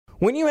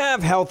When you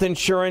have health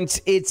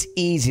insurance, it's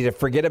easy to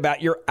forget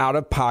about your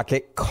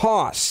out-of-pocket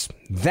costs.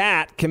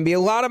 That can be a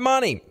lot of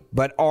money,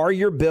 but are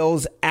your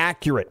bills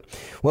accurate?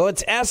 Well,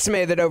 it's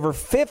estimated that over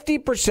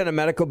 50% of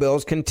medical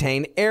bills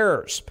contain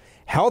errors.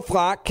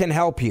 HealthLock can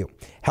help you.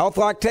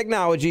 HealthLock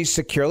technology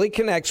securely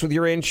connects with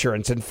your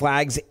insurance and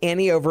flags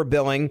any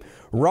overbilling,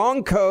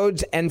 wrong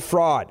codes, and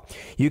fraud.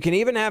 You can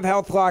even have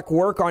HealthLock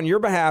work on your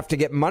behalf to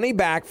get money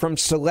back from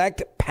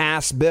select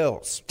past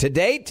bills. To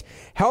date,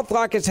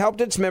 HealthLock has helped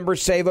its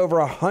members save over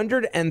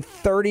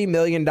 $130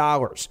 million.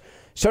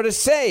 So to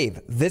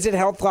save, visit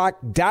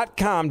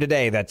healthlock.com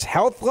today. That's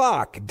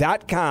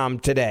healthlock.com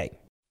today.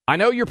 I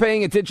know you're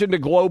paying attention to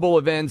global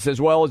events as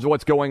well as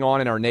what's going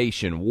on in our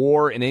nation.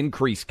 War and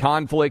increased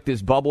conflict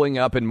is bubbling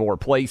up in more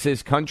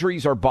places.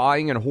 Countries are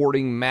buying and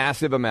hoarding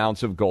massive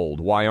amounts of gold.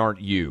 Why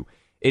aren't you?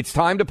 It's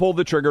time to pull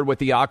the trigger with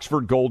the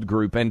Oxford Gold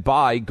Group and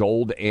buy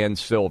gold and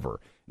silver.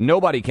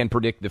 Nobody can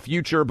predict the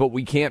future, but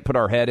we can't put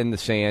our head in the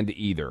sand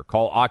either.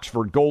 Call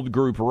Oxford Gold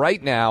Group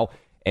right now,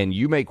 and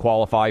you may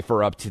qualify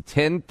for up to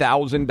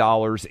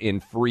 $10,000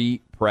 in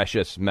free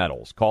precious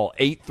metals. Call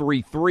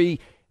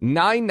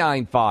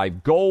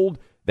 833-995-GOLD.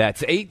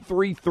 That's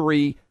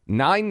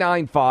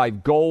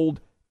 833-995-GOLD,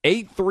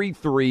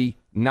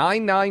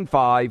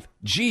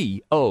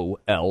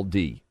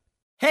 833-995-GOLD.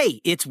 Hey,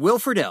 it's Will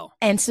Friedle.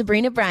 And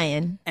Sabrina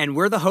Bryan. And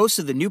we're the hosts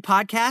of the new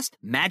podcast,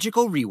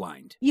 Magical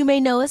Rewind. You may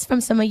know us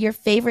from some of your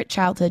favorite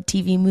childhood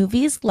TV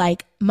movies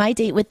like My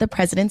Date with the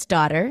President's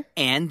Daughter.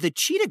 And the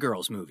Cheetah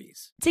Girls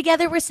movies.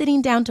 Together, we're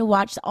sitting down to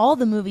watch all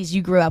the movies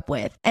you grew up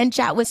with and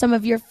chat with some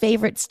of your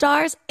favorite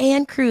stars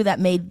and crew that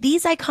made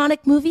these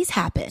iconic movies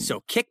happen.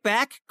 So kick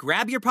back,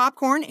 grab your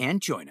popcorn,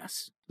 and join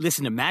us.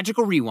 Listen to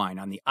Magical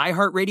Rewind on the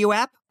iHeartRadio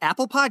app,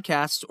 Apple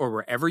Podcasts, or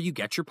wherever you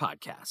get your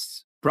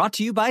podcasts. Brought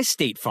to you by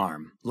State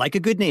Farm. Like a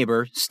good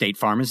neighbor, State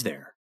Farm is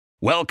there.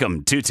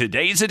 Welcome to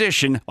today's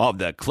edition of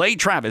the Clay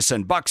Travis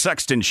and Buck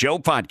Sexton Show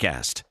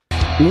podcast.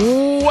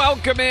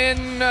 Welcome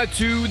in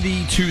to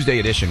the Tuesday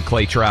edition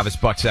Clay Travis,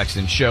 Buck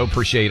Sexton Show.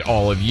 Appreciate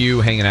all of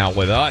you hanging out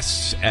with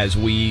us as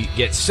we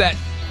get set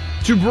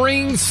to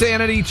bring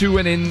sanity to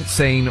an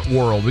insane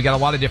world. We got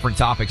a lot of different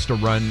topics to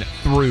run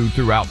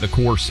throughout the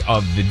course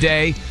of the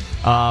day.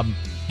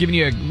 Giving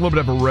you a little bit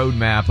of a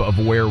roadmap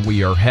of where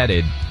we are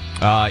headed.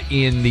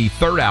 In the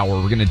third hour,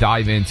 we're going to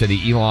dive into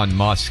the Elon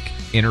Musk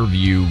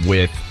interview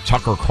with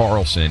Tucker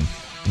Carlson.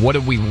 What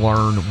did we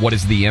learn? What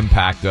is the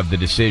impact of the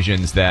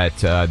decisions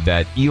that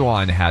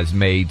Elon has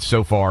made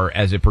so far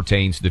as it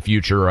pertains to the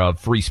future of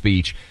free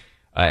speech,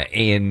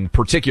 in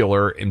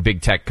particular in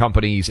big tech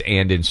companies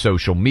and in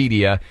social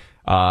media?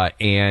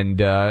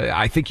 And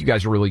I think you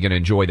guys are really going to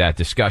enjoy that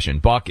discussion.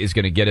 Buck is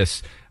going to get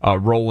us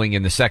rolling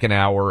in the second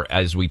hour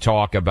as we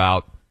talk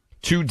about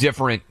two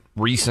different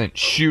recent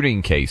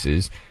shooting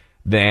cases,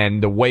 than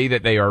the way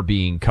that they are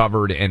being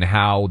covered and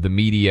how the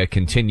media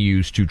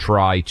continues to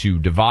try to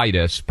divide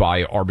us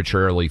by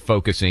arbitrarily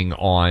focusing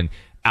on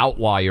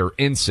outlier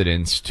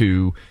incidents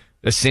to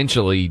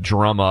essentially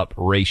drum up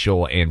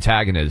racial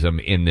antagonism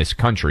in this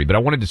country. But I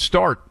wanted to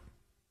start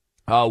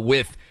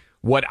with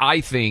what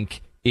I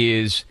think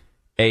is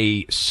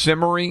a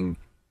simmering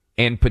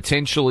and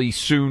potentially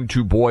soon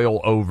to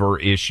boil over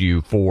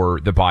issue for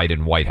the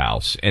Biden White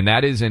House. And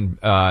that is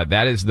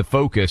the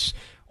focus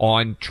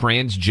on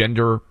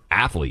transgender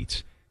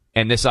athletes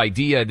and this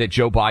idea that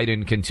Joe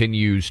Biden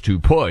continues to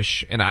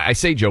push. And I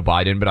say Joe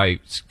Biden, but I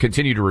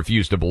continue to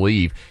refuse to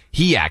believe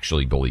he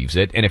actually believes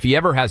it. And if he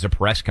ever has a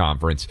press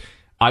conference,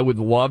 I would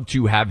love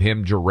to have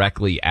him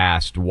directly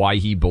asked why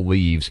he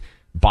believes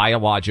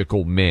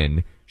biological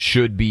men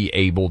should be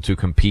able to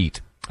compete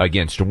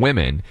against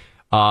women.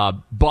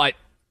 But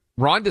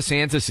Ron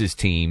DeSantis'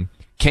 team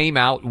came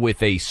out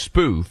with a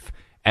spoof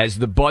as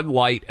the Bud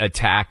Light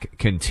attack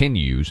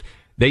continues.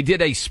 They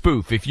did a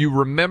spoof. If you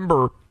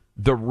remember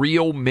the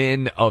Real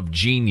Men of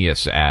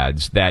Genius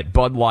ads that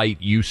Bud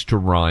Light used to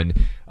run,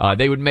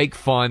 they would make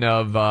fun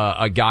of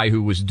a guy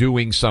who was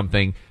doing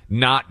something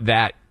not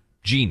that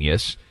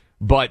genius,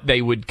 but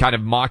they would kind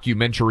of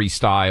mockumentary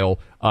style,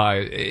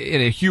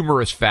 in a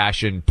humorous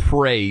fashion,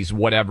 praise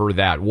whatever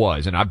that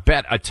was. And I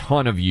bet a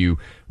ton of you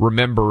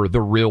remember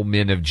the Real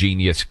Men of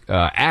Genius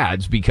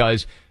ads,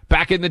 because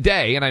back in the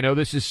day, and I know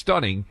this is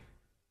stunning,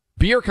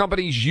 beer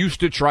companies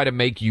used to try to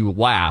make you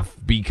laugh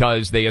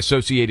because they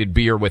associated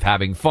beer with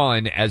having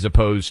fun as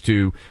opposed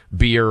to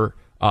beer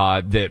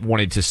that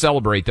wanted to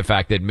celebrate the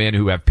fact that men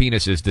who have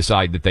penises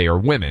decide that they are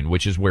women,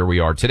 which is where we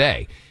are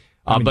today.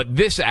 But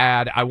this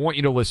ad, I want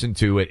you to listen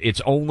to it.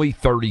 It's only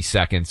 30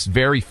 seconds.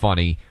 Very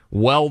funny.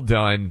 Well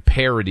done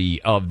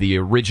parody of the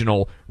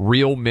original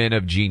Real Men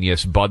of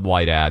Genius Bud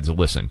Light ads.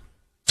 Listen.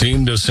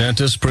 Team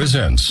DeSantis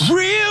presents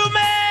Real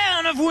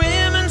Men of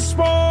Women's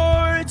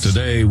Sports.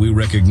 Today, we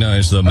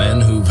recognize the men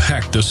who've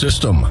hacked the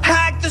system.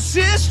 Hack the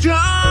system!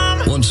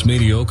 Once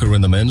mediocre in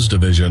the men's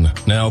division,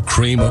 now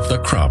cream of the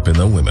crop in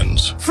the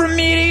women's. From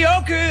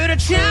mediocre to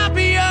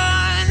champion!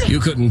 You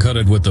couldn't cut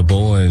it with the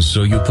boys,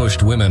 so you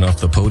pushed women off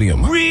the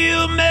podium.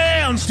 Real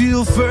man,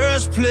 still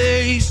first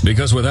place.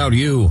 Because without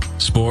you,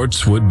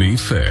 sports would be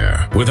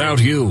fair.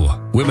 Without you,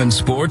 women's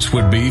sports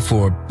would be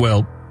for,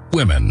 well,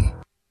 women.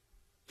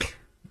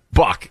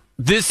 Buck,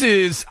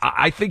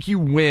 I think you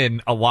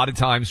win a lot of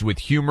times with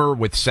humor,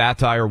 with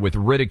satire, with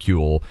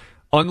ridicule.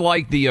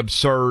 Unlike the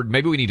absurd,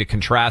 maybe we need to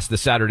contrast the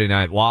Saturday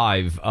Night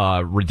Live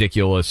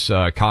ridiculous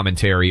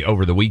commentary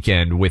over the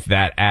weekend with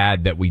that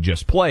ad that we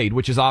just played,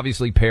 which is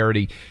obviously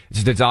parody.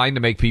 It's designed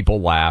to make people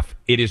laugh.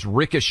 It is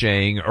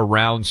ricocheting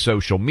around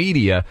social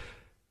media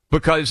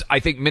because I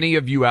think many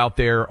of you out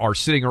there are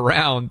sitting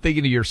around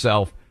thinking to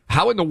yourself,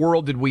 how in the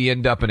world did we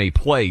end up in a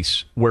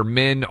place where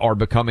men are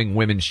becoming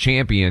women's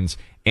champions?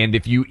 And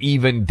if you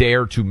even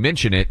dare to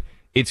mention it,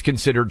 it's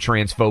considered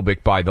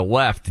transphobic by the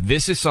left.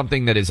 This is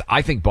something that is,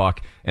 I think,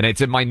 Buck, and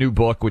it's in my new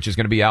book, which is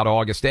going to be out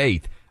August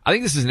 8th. I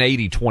think this is an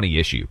 80-20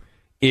 issue.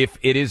 If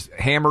it is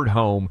hammered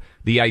home,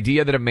 the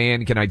idea that a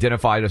man can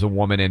identify as a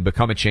woman and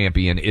become a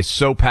champion is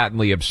so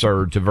patently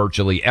absurd to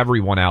virtually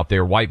everyone out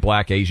there, white,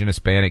 black, Asian,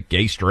 Hispanic,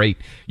 gay, straight,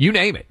 you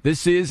name it.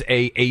 This is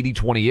a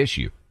 80-20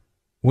 issue.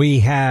 We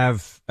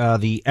have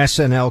the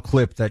SNL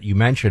clip that you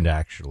mentioned,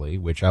 actually,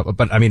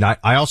 but I mean,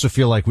 I also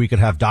feel like we could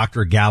have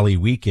Dr. Gally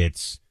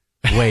Weekitz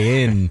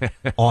weigh in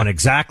on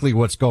exactly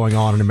what's going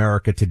on in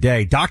America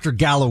today. Dr.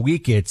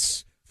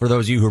 Gallowikitz, for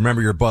those of you who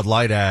remember your Bud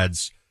Light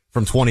ads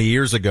from 20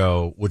 years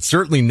ago, would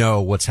certainly know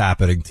what's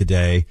happening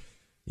today.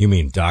 You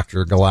mean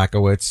Dr.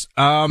 Galakowitz?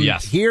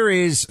 Yes. Here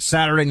is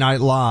Saturday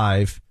Night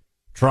Live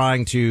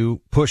trying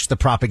to push the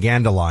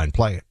propaganda line.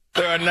 Play it.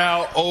 There are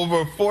now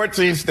over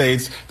 14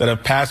 states that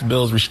have passed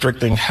bills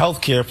restricting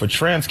health care for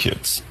trans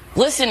kids.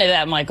 Listen to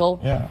that, Michael.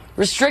 Yeah.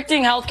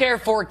 Restricting healthcare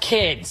for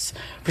kids.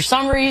 For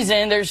some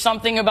reason, there's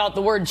something about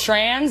the word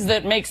trans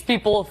that makes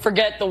people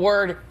forget the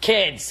word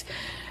kids.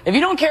 If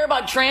you don't care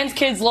about trans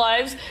kids'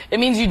 lives, it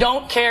means you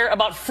don't care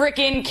about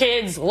frickin'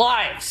 kids'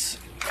 lives.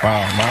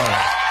 Wow,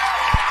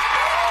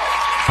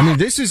 I mean,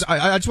 this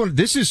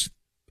is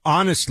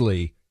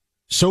honestly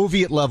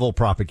Soviet level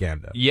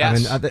propaganda.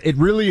 Yes. I mean, it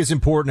really is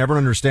important.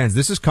 Everyone understands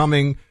this is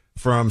coming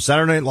from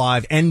Saturday Night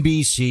Live,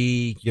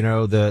 NBC,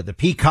 the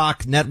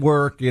Peacock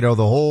network, the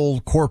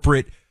whole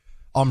corporate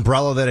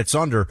umbrella that it's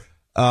under.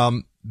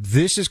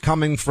 This is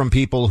coming from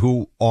people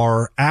who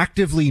are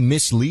actively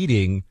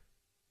misleading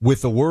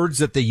with the words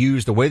that they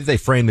use, the way that they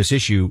frame this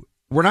issue.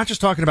 We're not just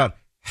talking about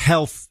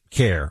health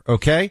care,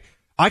 okay?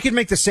 I could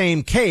make the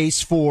same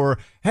case for,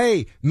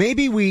 hey,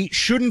 maybe we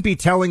shouldn't be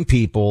telling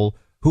people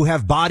who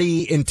have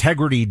body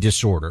integrity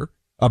disorder,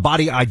 a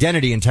body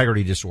identity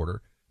integrity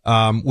disorder,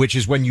 which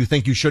is when you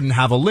think you shouldn't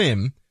have a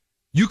limb.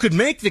 You could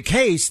make the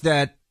case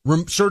that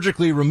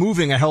surgically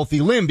removing a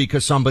healthy limb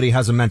because somebody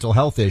has a mental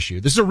health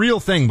issue. This is a real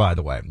thing, by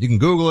the way. You can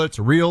Google it. It's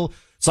a real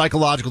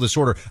psychological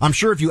disorder. I'm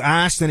sure if you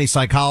asked any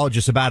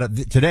psychologist about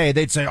it today,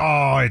 they'd say,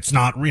 oh, it's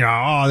not,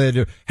 they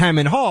do hem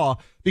and haw,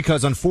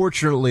 because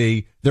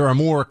unfortunately there are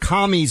more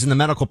commies in the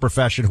medical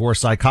profession who are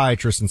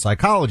psychiatrists and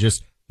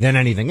psychologists than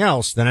anything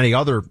else, than any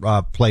other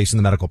place in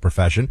the medical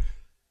profession.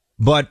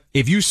 But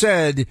if you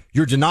said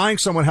you're denying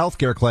someone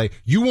healthcare, Clay,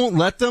 you won't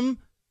let them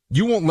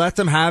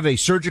have a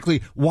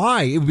surgically.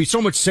 Why? It would be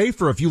so much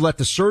safer if you let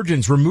the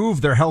surgeons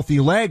remove their healthy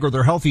leg or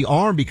their healthy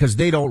arm because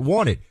they don't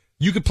want it.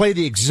 You could play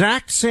the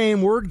exact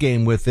same word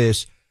game with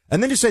this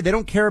and then just say they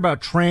don't care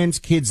about trans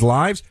kids'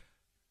 lives.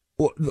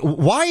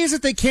 Why is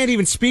it they can't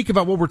even speak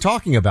about what we're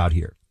talking about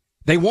here?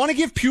 They want to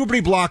give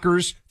puberty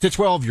blockers to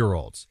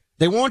 12-year-olds.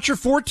 They want your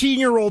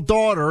 14-year-old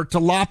daughter to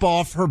lop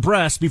off her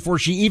breast before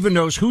she even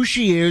knows who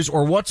she is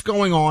or what's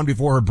going on,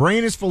 before her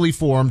brain is fully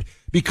formed,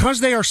 because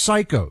they are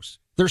psychos.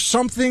 There's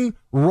something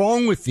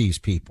wrong with these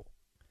people.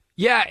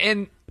 Yeah,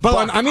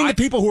 but I mean the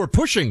people who are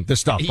pushing this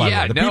stuff, by the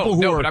way. The people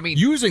who are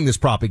using this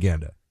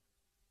propaganda.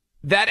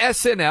 That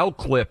SNL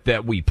clip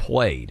that we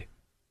played,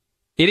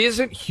 it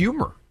isn't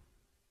humor.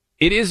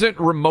 It isn't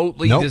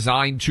remotely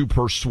designed to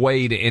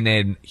persuade in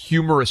a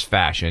humorous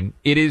fashion.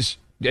 It is,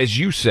 as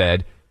you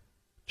said,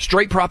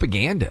 straight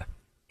propaganda.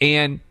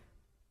 And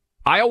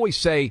I always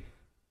say,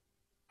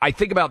 I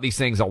think about these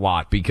things a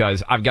lot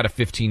because I've got a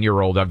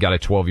 15-year-old, I've got a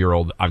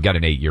 12-year-old, I've got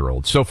an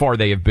 8-year-old. So far,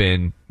 they have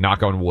been,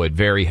 knock on wood,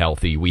 very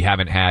healthy. We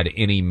haven't had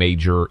any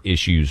major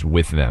issues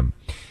with them.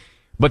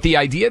 But the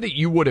idea that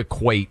you would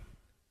equate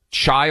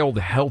child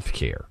health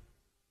care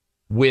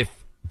with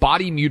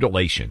body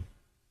mutilation,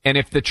 and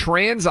if the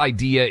trans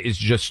idea is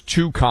just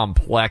too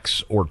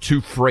complex or too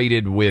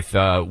freighted with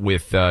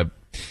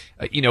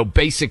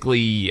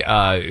basically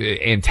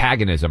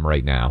antagonism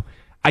right now,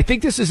 I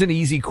think this is an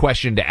easy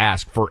question to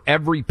ask for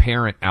every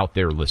parent out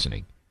there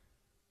listening.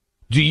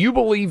 Do you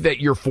believe that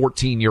your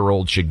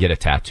 14-year-old should get a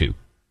tattoo?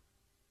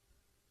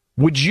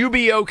 Would you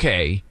be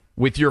okay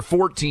with your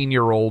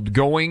 14-year-old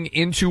going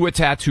into a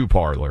tattoo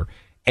parlor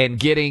and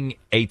getting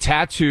a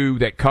tattoo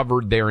that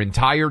covered their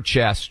entire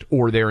chest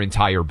or their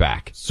entire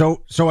back.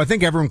 So I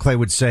think everyone, Clay,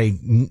 would say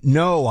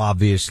no,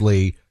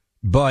 obviously.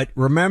 But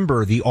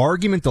remember, the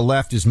argument the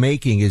left is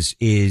making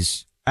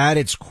is at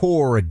its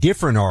core a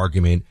different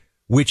argument,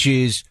 which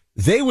is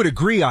they would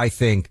agree, I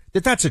think,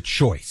 that that's a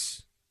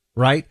choice,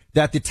 right?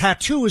 That the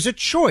tattoo is a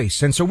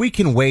choice. And so we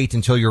can wait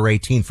until you're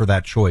 18 for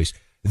that choice.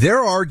 Their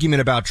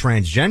argument about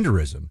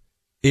transgenderism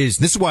is,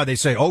 this is why they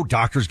say, oh,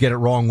 doctors get it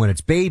wrong when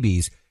it's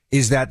babies,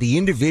 is that the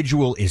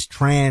individual is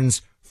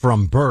trans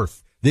from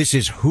birth. This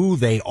is who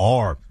they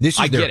are. This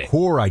is their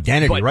core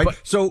identity, right?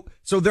 So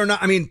they're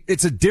not, I mean,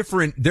 it's a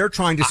different, they're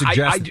trying to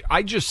suggest.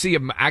 I just see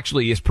them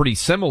actually as pretty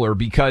similar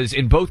because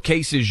in both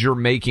cases you're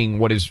making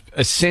what is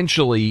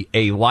essentially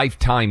a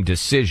lifetime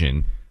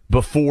decision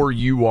before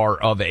you are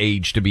of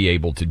age to be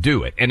able to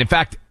do it. And in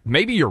fact,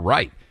 maybe you're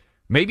right.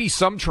 Maybe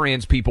some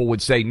trans people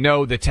would say,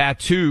 no, the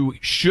tattoo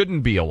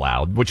shouldn't be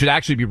allowed, which would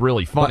actually be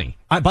really funny.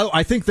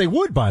 I think they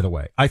would, by the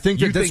way. I think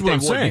that's what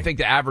I'm saying. You think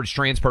the average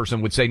trans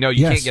person would say, no,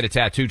 you can't get a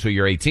tattoo till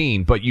you're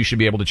 18, but you should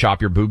be able to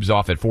chop your boobs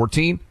off at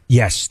 14?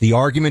 Yes. The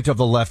argument of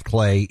the left,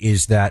 Clay,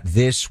 is that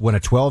when a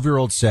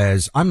 12-year-old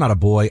says, I'm not a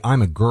boy,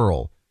 I'm a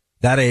girl,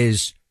 that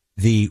is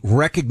the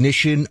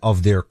recognition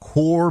of their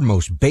core,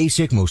 most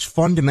basic, most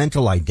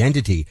fundamental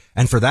identity.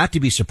 And for that to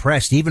be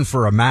suppressed, even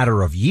for a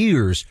matter of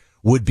years,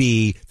 would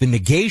be the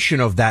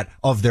negation of that,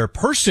 of their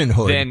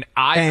personhood.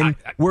 Then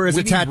whereas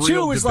a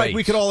tattoo is like,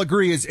 we could all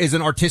agree is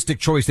an artistic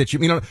choice that you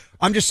know,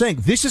 I'm just saying,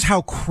 this is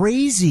how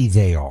crazy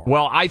they are.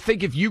 Well, I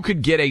think if you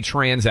could get a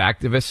trans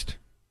activist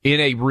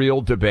in a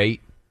real debate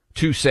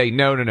to say,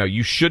 no,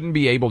 you shouldn't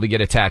be able to get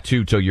a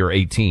tattoo till you're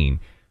 18,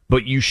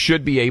 but you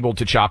should be able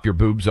to chop your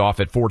boobs off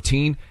at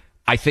 14,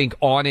 I think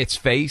on its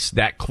face,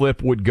 that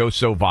clip would go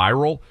so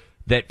viral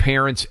that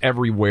parents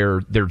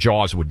everywhere, their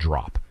jaws would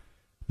drop.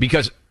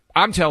 Because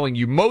I'm telling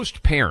you,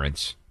 most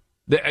parents,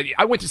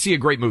 I went to see a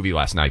great movie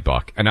last night,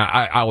 Buck, and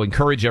I'll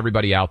encourage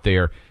everybody out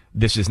there.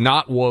 This is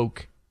not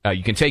woke.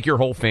 You can take your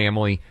whole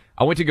family.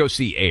 I went to go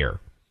see Air,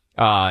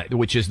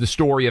 which is the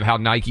story of how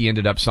Nike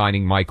ended up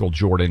signing Michael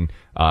Jordan,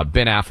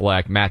 Ben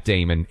Affleck, Matt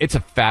Damon. It's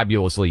a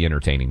fabulously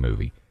entertaining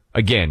movie.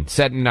 Again,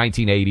 set in the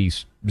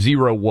 1980s,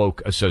 zero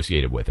woke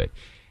associated with it.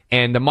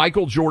 And the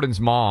Michael Jordan's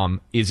mom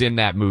is in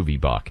that movie,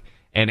 Buck.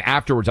 And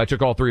afterwards, I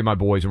took all three of my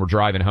boys and we're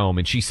driving home,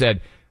 and she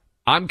said,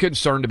 I'm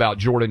concerned about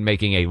Jordan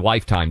making a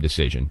lifetime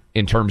decision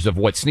in terms of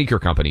what sneaker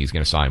company he's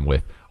going to sign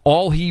with.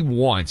 All he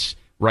wants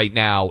right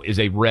now is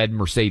a red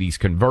Mercedes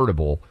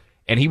convertible,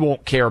 and he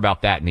won't care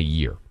about that in a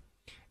year.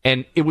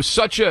 And it was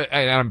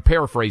and I'm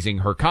paraphrasing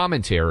her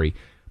commentary,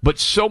 but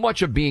so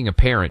much of being a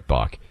parent,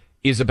 Buck,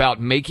 is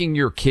about making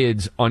your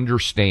kids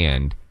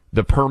understand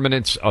the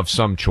permanence of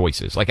some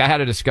choices. Like I had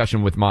a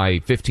discussion with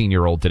my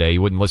 15-year-old today. He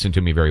wouldn't listen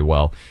to me very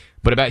well,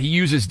 but he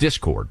uses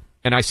Discord.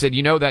 And I said,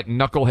 you know, that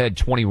knucklehead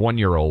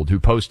 21-year-old who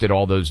posted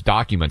all those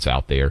documents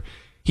out there,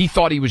 he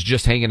thought he was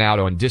just hanging out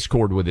on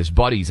Discord with his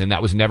buddies, and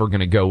that was never going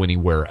to go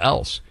anywhere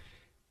else.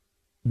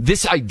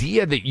 This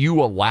idea that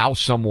you allow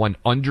someone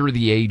under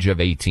the age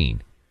of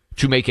 18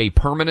 to make a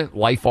permanent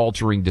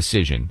life-altering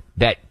decision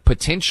that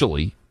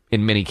potentially,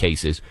 in many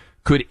cases,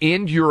 could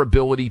end your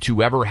ability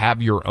to ever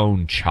have your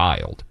own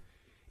child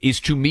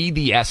is, to me,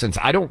 the essence.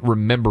 I don't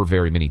remember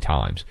very many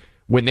times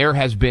when there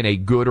has been a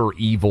good or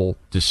evil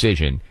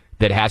decision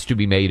that has to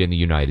be made in the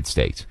United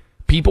States.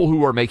 People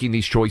who are making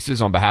these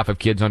choices on behalf of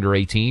kids under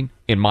 18,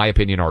 in my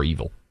opinion, are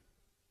evil.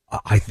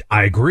 I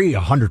agree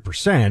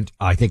 100%.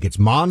 I think it's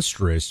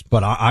monstrous,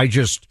 but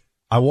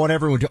I want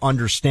everyone to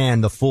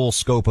understand the full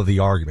scope of the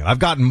argument. I've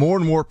gotten more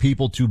and more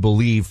people to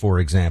believe, for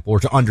example, or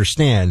to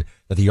understand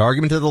that the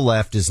argument of the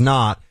left is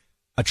not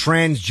a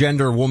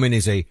transgender woman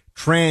is a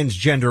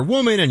transgender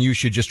woman and you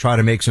should just try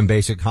to make some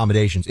basic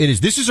accommodations.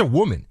 This is a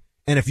woman.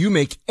 And if you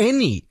make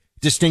any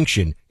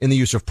distinction in the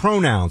use of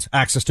pronouns,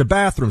 access to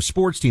bathrooms,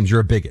 sports teams,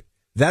 you're a bigot.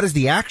 That is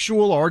the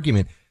actual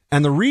argument.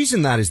 And the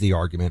reason that is the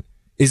argument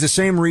is the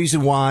same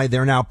reason why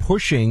they're now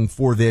pushing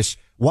for this.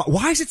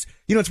 Why is it,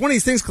 it's one of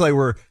these things, Clay,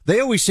 where they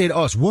always say to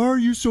us, why are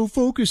you so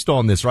focused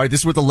on this, right?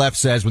 This is what the left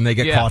says when they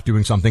get caught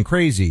doing something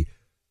crazy.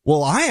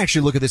 Well, I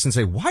actually look at this and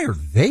say, why are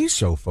they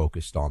so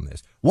focused on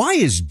this? Why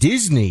is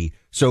Disney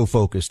so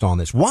focused on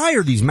this? Why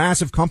are these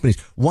massive companies?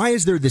 Why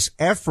is there this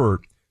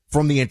effort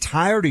from the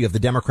entirety of the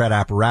Democrat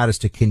apparatus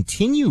to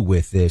continue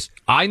with this?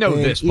 I know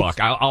this, Buck.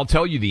 I'll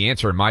tell you the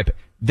answer.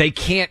 They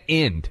can't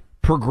end.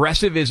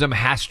 Progressivism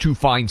has to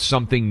find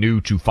something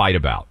new to fight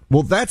about.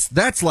 Well,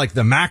 that's like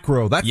the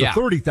macro. That's the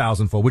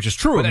 30,000 fold, which is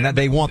true. And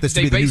they want this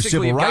to be the new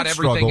civil rights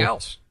struggle.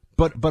 Else.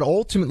 But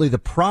ultimately, the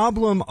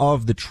problem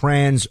of the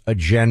trans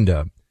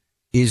agenda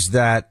is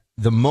that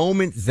the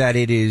moment that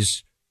it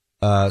is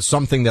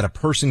something that a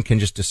person can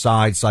just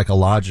decide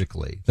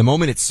psychologically, the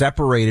moment it's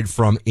separated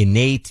from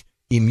innate,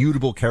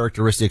 immutable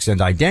characteristics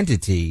and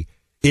identity,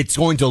 it's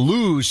going to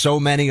lose so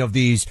many of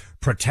these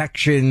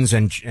protections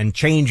and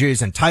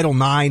changes and Title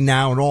IX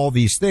now and all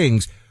these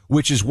things,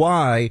 which is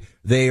why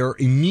they are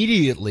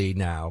immediately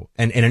now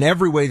and in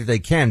every way that they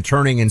can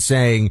turning and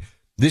saying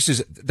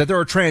that there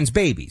are trans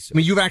babies. I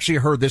mean, you've actually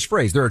heard this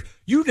phrase.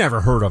 You've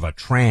never heard of a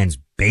trans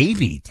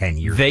baby 10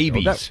 years ago.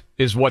 Babies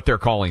is what they're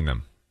calling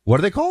them. What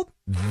are they called?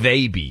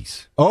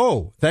 Babies.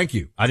 Oh, thank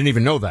you. I didn't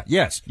even know that.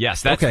 Yes.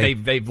 Yes, that's okay.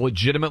 They've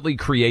legitimately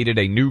created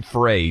a new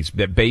phrase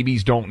that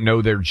babies don't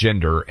know their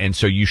gender, and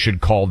so you should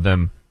call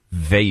them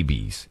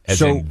babies,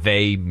 as in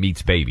they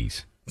meets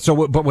babies.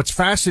 So, but what's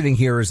fascinating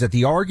here is that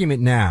the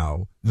argument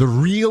now, the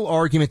real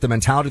argument, the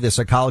mentality, the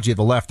psychology of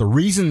the left, the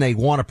reason they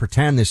want to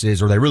pretend this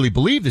is, or they really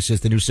believe this is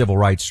the new civil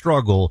rights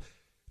struggle,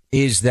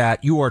 is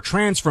that you are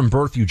trans from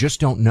birth, you just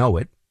don't know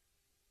it.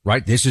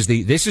 Right? This is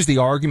the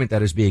argument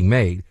that is being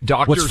made.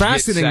 Doctors what's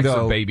fascinating, get sex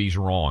though, of babies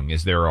wrong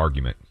is their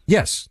argument.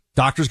 Yes.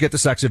 Doctors get the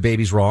sex of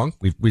babies wrong.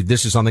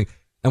 This is something.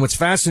 And what's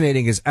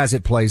fascinating is as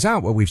it plays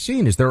out, what we've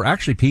seen is there are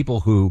actually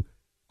people who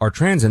are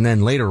trans and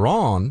then later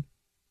on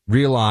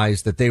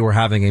realize that they were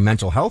having a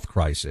mental health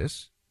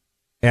crisis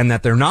and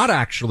that they're not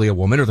actually a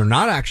woman or they're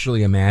not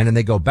actually a man, and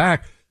they go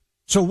back.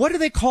 So what do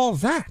they call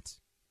that?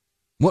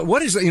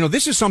 What is,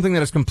 this is something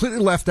that is completely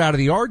left out of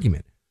the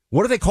argument.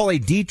 What do they call a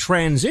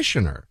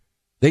detransitioner?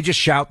 They just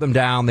shout them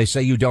down. They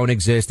say you don't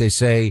exist. They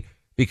say,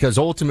 because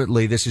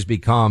ultimately this has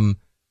become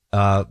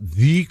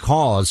the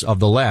cause of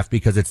the left,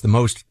 because it's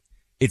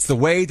the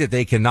way that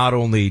they can not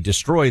only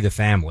destroy the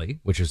family,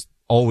 which is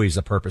always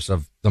the purpose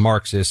of the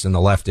Marxists and the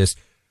leftists,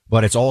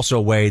 but it's also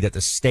a way that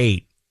the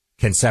state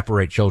can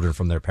separate children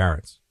from their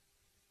parents.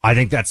 I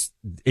think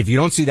if you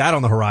don't see that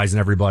on the horizon,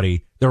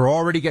 everybody, they're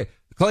already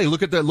Clay,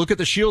 look at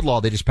the SHIELD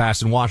law they just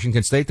passed in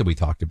Washington State that we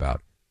talked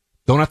about.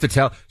 Don't have to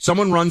tell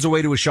someone runs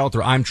away to a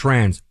shelter, I'm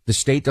trans. The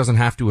state doesn't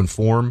have to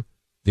inform,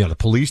 the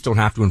police don't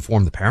have to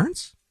inform the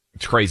parents.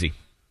 It's crazy.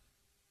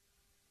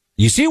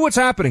 You see what's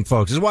happening,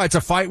 folks. This is why it's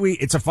a fight we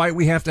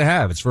have to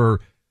have. It's for,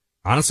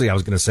 honestly, I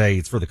was going to say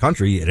it's for the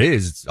country. It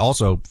is. It's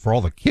also for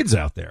all the kids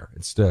out there.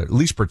 It's to at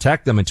least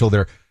protect them until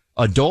they're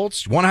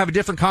adults. Want to have a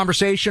different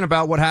conversation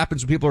about what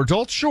happens when people are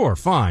adults? Sure,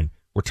 fine.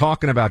 We're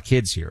talking about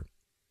kids here.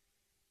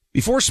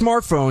 Before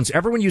smartphones,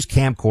 everyone used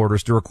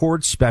camcorders to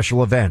record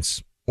special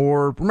events.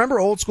 Or remember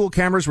old school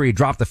cameras where you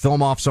drop the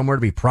film off somewhere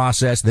to be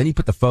processed, then you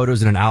put the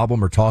photos in an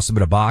album or toss them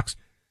in a box?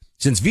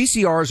 Since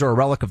VCRs are a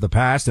relic of the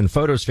past and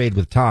photos fade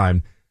with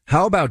time,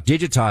 how about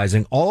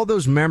digitizing all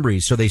those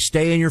memories so they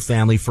stay in your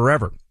family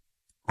forever?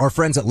 Our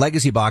friends at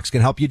Legacy Box can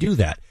help you do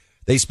that.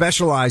 They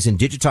specialize in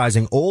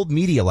digitizing old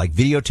media like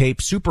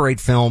videotape, Super 8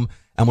 film,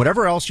 and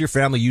whatever else your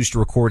family used to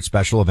record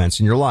special events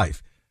in your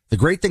life. The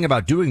great thing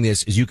about doing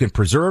this is you can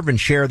preserve and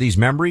share these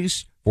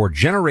memories for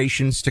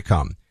generations to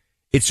come.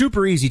 It's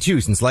super easy too,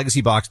 since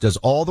Legacy Box does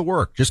all the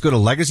work. Just go to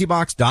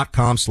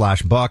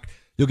legacybox.com/buck.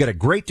 You'll get a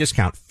great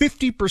discount,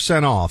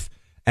 50% off,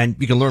 and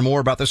you can learn more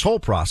about this whole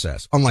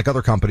process. Unlike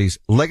other companies,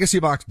 Legacy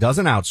Box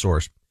doesn't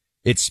outsource.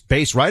 It's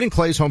based right in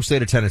Clay's home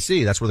state of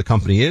Tennessee. That's where the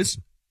company is.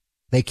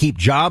 They keep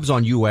jobs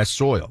on U.S.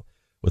 soil.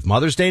 With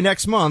Mother's Day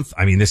next month,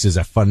 this is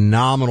a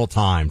phenomenal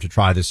time to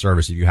try this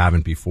service if you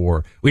haven't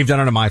before. We've done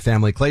it in my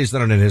family. Clay's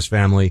done it in his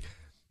family.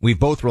 We've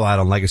both relied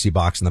on Legacy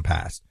Box in the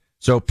past.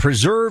 So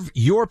preserve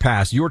your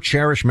past, your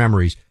cherished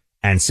memories,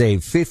 and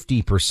save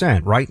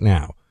 50% right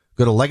now.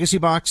 Go to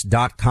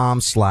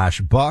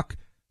legacybox.com/buck,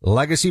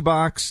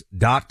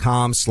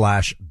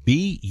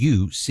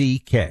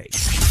 legacybox.com/BUCK.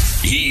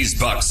 He's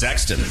Buck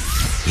Sexton.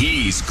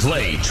 He's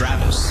Clay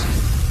Travis.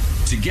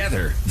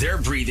 Together, they're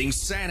breathing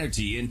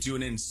sanity into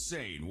an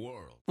insane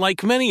world.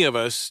 Like many of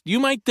us, you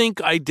might think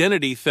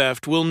identity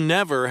theft will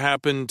never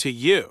happen to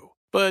you.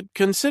 But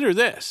consider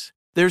this.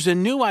 There's a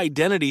new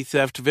identity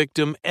theft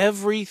victim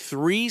every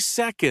 3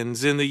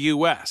 seconds in the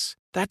U.S.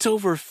 That's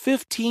over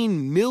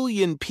 15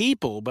 million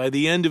people by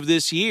the end of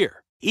this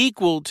year,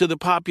 equal to the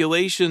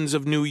populations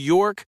of New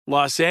York,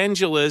 Los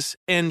Angeles,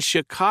 and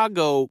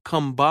Chicago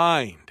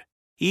combined.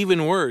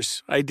 Even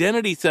worse,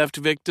 identity theft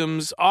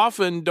victims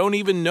often don't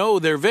even know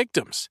they're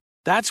victims.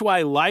 That's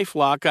why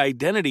LifeLock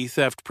Identity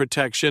Theft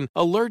Protection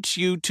alerts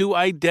you to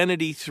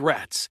identity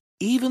threats,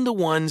 even the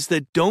ones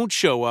that don't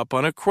show up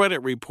on a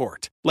credit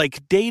report,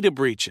 like data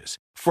breaches,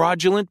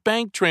 fraudulent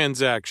bank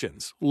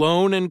transactions,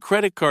 loan and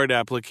credit card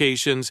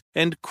applications,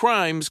 and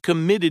crimes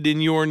committed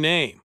in your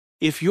name.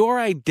 If your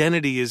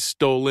identity is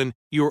stolen,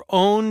 your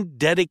own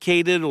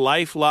dedicated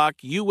LifeLock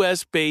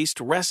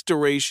U.S.-based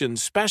restoration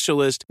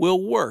specialist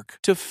will work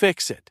to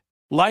fix it.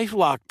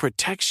 LifeLock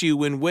protects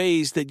you in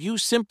ways that you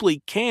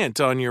simply can't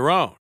on your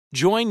own.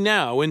 Join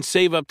now and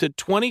save up to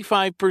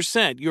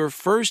 25% your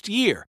first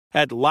year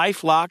at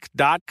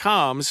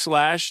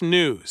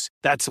LifeLock.com/news.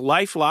 That's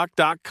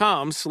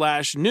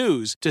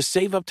LifeLock.com/news to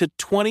save up to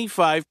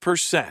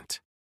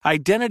 25%.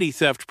 Identity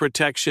theft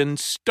protection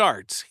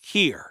starts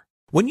here.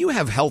 When you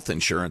have health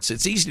insurance,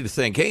 it's easy to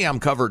think, hey, I'm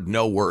covered,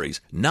 no worries.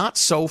 Not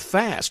so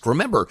fast.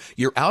 Remember,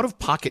 your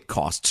out-of-pocket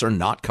costs are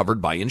not covered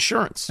by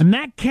insurance. And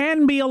that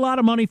can be a lot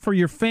of money for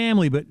your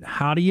family, but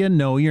how do you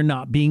know you're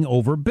not being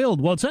overbilled?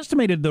 Well, it's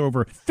estimated that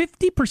over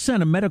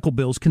 50% of medical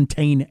bills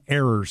contain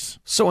errors.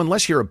 So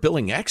unless you're a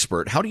billing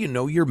expert, how do you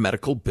know your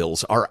medical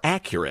bills are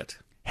accurate?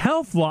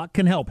 HealthLock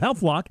can help.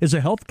 HealthLock is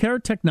a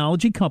healthcare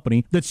technology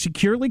company that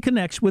securely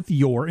connects with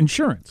your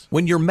insurance.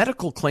 When your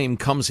medical claim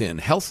comes in,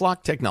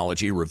 HealthLock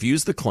Technology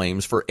reviews the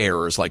claims for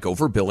errors like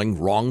overbilling,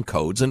 wrong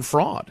codes, and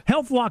fraud.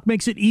 HealthLock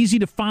makes it easy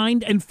to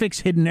find and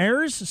fix hidden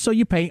errors so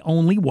you pay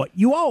only what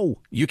you owe.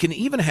 You can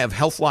even have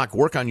HealthLock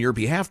work on your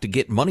behalf to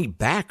get money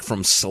back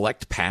from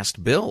select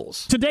past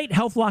bills. To date,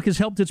 HealthLock has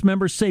helped its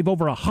members save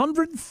over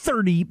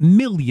 $130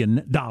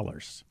 million.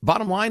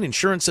 Bottom line,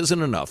 insurance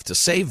isn't enough. To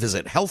save,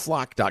 visit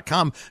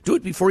healthlock.com. Do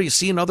it before you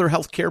see another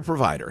healthcare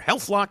provider.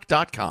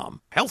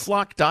 Healthlock.com.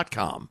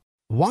 Healthlock.com.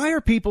 Why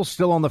are people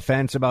still on the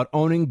fence about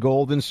owning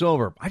gold and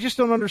silver? I just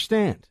don't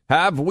understand.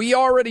 Have we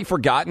already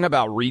forgotten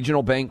about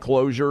regional bank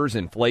closures,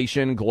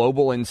 inflation,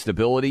 global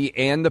instability,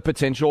 and the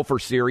potential for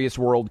serious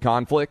world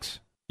conflicts?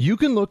 You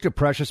can look to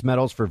precious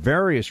metals for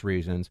various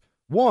reasons.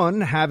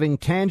 1, having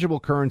tangible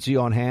currency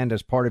on hand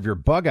as part of your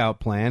bug-out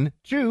plan.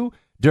 2,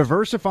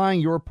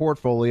 diversifying your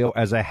portfolio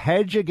as a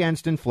hedge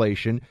against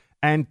inflation.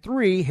 And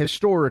 3,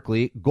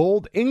 historically,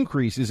 gold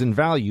increases in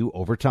value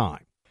over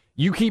time.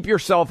 You keep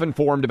yourself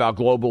informed about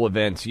global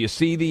events. You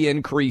see the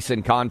increase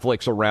in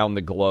conflicts around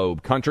the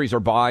globe. Countries are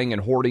buying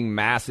and hoarding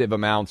massive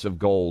amounts of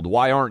gold.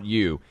 Why aren't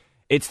you?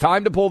 It's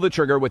time to pull the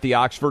trigger with the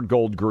Oxford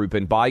Gold Group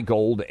and buy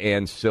gold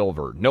and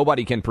silver.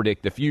 Nobody can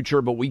predict the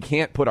future, but we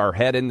can't put our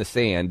head in the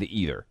sand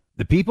either.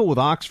 The people with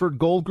Oxford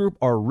Gold Group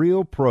are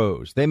real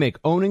pros. They make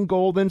owning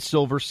gold and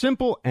silver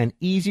simple and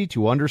easy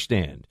to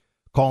understand.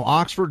 Call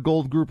Oxford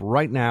Gold Group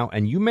right now,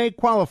 and you may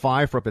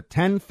qualify for up to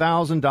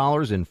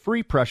 $10,000 in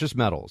free precious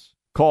metals.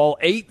 Call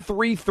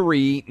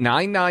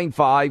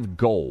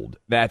 833-995-GOLD.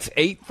 That's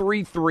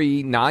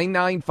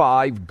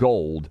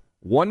 833-995-GOLD.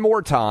 One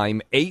more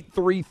time,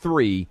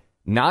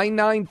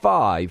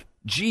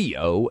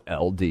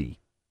 833-995-GOLD.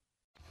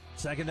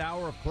 Second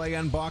hour of Clay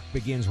and Buck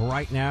begins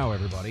right now,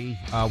 everybody.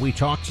 We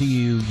talked to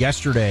you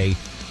yesterday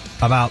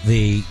about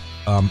the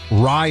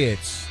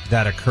riots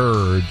that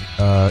occurred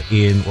or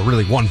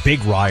really one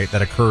big riot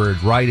that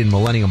occurred right in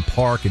Millennium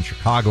Park in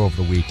Chicago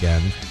over the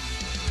weekend.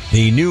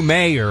 The new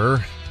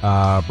mayor,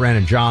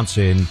 Brandon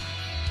Johnson,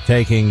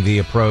 taking the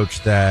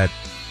approach that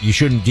you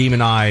shouldn't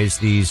demonize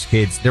these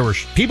kids.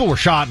 People were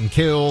shot and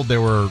killed.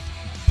 There were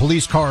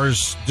police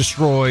cars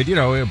destroyed,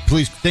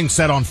 police things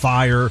set on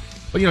fire.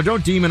 But,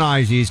 don't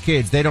demonize these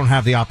kids. They don't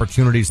have the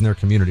opportunities in their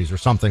communities or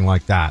something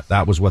like that.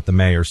 That was what the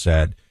mayor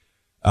said.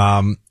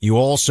 You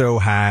also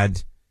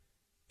had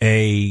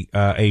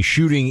a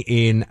shooting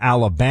in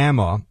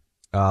Alabama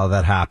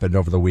that happened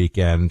over the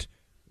weekend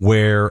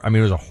where, it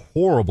was a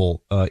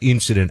horrible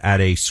incident at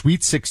a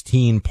Sweet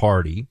 16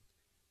 party.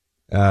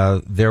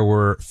 There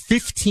were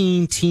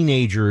 15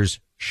 teenagers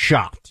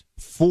shot,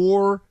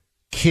 4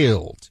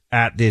 killed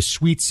at this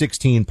Sweet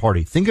 16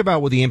 party. Think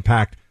about what the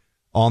impact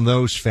on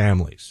those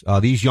families,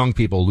 these young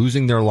people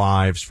losing their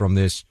lives from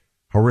this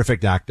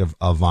horrific act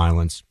of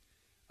violence.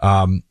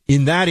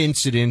 In that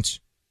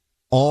incident,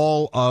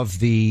 all of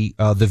the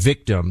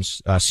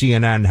victims,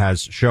 CNN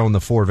has shown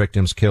the 4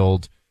 victims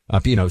killed,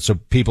 so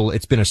people,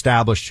 it's been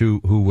established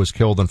who was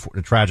killed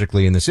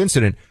tragically in this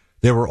incident.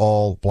 They were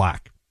all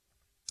black.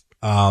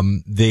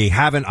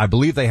 I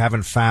believe they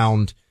haven't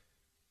found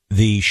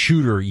the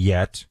shooter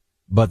yet,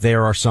 but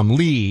there are some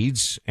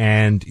leads,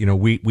 and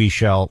we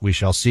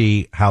shall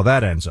see how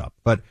that ends up.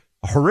 But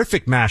a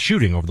horrific mass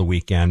shooting over the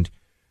weekend,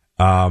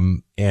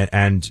 and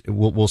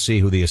we'll see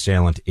who the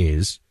assailant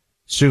is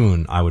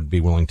soon. I would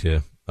be willing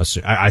to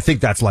assume. I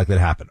think that's likely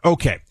to happen.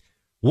 Okay,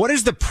 what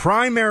is the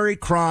primary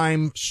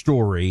crime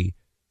story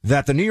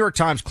that the New York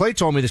Times? Clay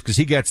told me this because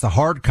he gets the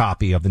hard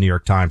copy of the New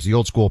York Times, the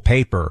old school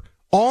paper,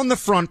 on the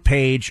front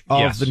page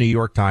of the New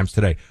York Times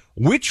today.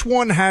 Which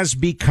one has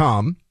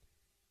become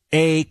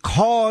a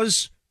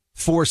cause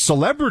for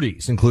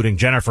celebrities, including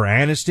Jennifer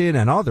Aniston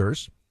and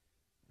others?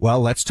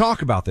 Well, let's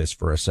talk about this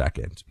for a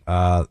second.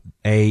 A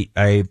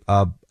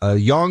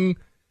young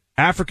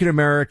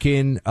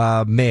African-American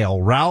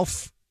male,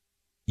 Ralph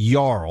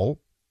Yarl,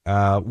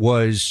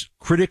 was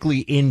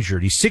critically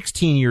injured. He's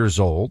 16 years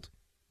old.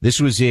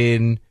 This was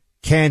in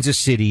Kansas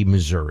City,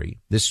 Missouri.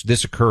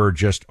 This occurred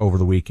just over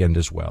the weekend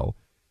as well.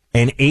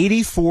 An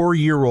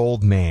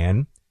 84-year-old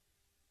man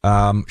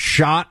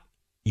shot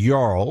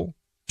Yarl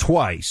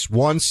twice.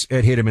 Once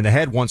it hit him in the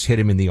head, once hit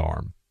him in the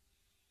arm.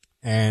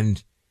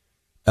 And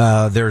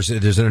there's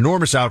an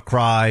enormous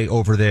outcry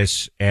over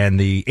this, and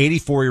the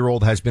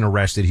 84-year-old has been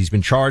arrested. He's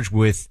been charged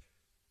with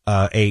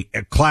a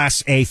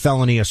Class A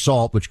felony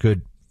assault, which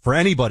could, for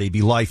anybody,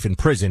 be life in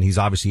prison. He's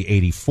obviously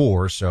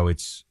 84, so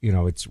it's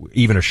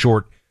even a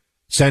short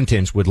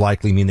sentence would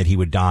likely mean that he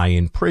would die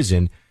in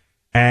prison.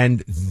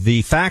 And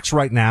the facts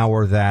right now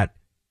are that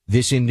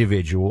this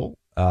individual,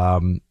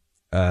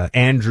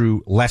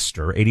 Andrew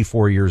Lester,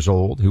 84 years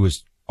old, who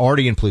was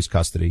already in police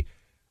custody,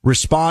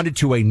 responded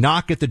to a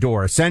knock at the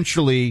door.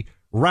 Essentially,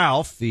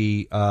 Ralph,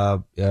 the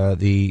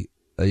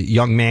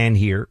young man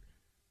here,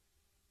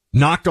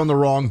 knocked on the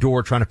wrong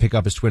door trying to pick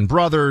up his twin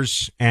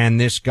brothers. And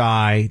this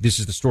guy, this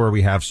is the story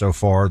we have so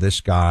far, this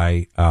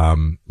guy,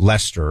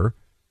 Lester,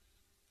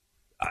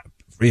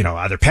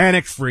 either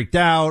panicked, freaked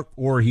out,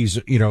 or he's,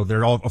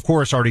 they're all, of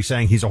course, already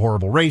saying he's a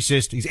horrible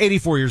racist. He's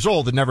 84 years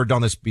old and never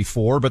done this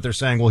before, but they're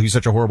saying, well, he's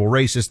such a horrible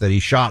racist that he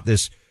shot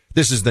this.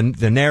 This is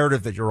the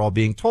narrative that you're all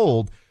being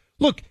told.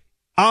 Look,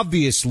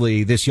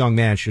 obviously, this young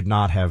man should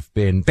not have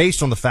been,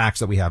 based on the facts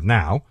that we have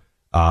now,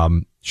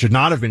 should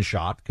not have been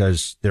shot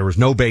because there was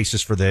no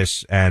basis for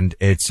this, and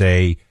it's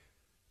a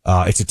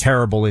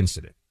terrible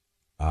incident.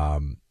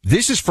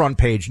 This is front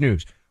page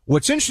news.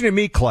 What's interesting to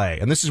me, Clay,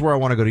 and this is where I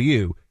want to go to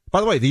you. By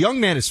the way, the young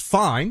man is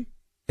fine,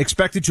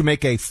 expected to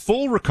make a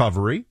full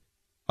recovery,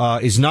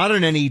 is not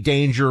in any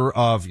danger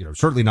of,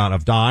 certainly not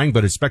of dying,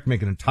 but expect to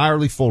make an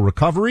entirely full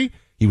recovery.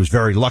 He was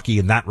very lucky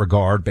in that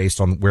regard based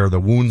on where the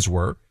wounds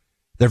were.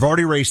 They've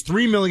already raised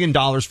 $3 million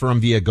for him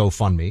via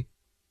GoFundMe.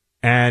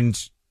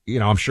 And,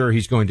 I'm sure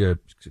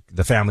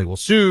the family will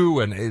sue,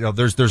 and,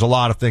 there's a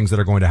lot of things that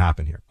are going to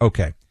happen here.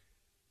 Okay.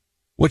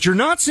 What you're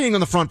not seeing on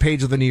the front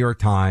page of the New York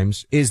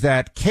Times is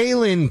that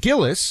Kaylin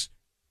Gillis,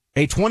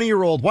 a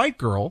 20-year-old white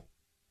girl,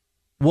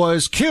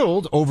 was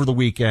killed over the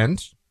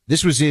weekend.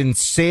 This was in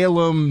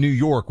Salem, New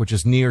York, which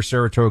is near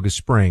Saratoga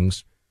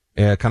Springs,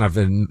 kind of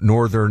in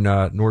northern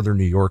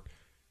New York.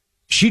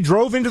 She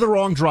drove into the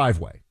wrong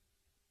driveway.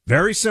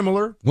 Very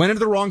similar. Went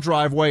into the wrong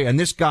driveway, and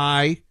this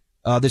guy,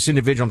 this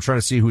individual, I'm trying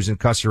to see who's in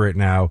custody right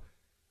now,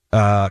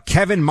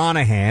 Kevin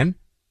Monahan,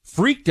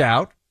 freaked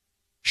out,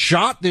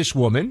 shot this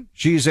woman.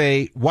 She's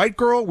a white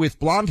girl with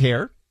blonde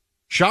hair,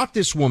 shot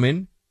this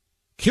woman,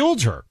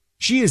 killed her.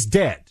 She is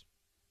dead.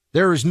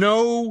 There is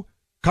no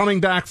coming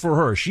back for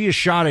her. She is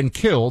shot and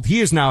killed. He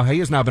has now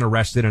been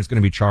arrested and is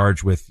going to be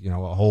charged with, a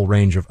whole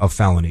range of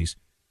felonies.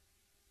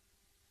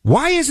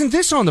 Why isn't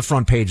this on the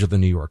front page of the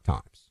New York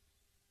Times?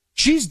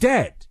 She's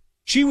dead.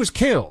 She was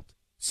killed.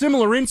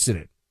 Similar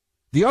incident.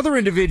 The other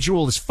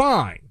individual is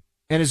fine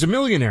and is a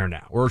millionaire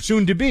now, or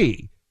soon to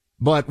be.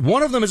 But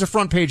one of them is a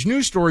front page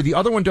news story. The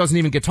other one doesn't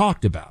even get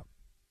talked about.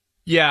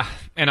 Yeah,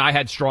 and I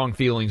had strong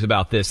feelings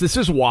about this. This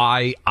is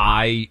why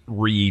I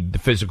read the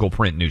physical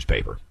print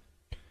newspaper.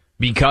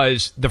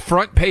 Because the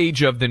front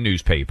page of the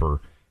newspaper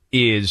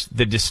is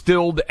the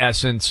distilled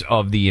essence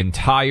of the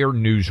entire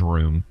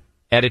newsroom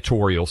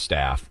editorial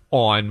staff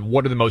on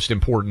what are the most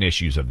important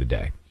issues of the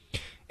day.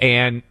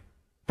 And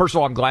first of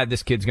all, I'm glad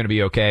this kid's going to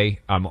be okay.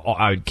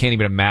 I can't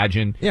even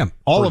imagine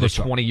all of this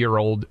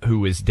 20-year-old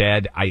who is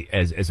dead.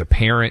 As a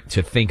parent,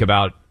 to think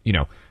about,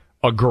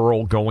 a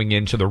girl going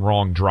into the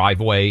wrong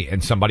driveway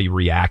and somebody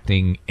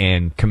reacting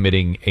and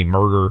committing a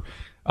murder,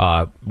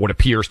 what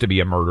appears to be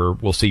a murder.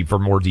 We'll see for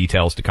more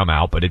details to come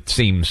out, but it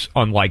seems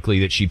unlikely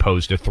that she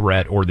posed a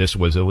threat or this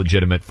was a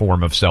legitimate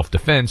form of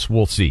self-defense.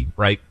 We'll see,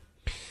 right?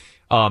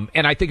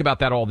 And I think about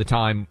that all the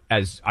time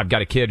as I've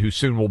got a kid who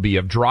soon will be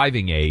of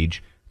driving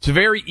age. It's a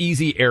very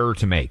easy error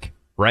to make,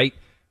 right?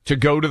 To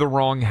go to the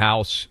wrong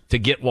house, to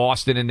get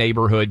lost in a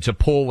neighborhood, to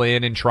pull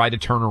in and try to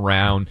turn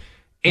around.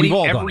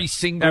 Every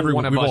single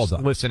one of us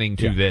listening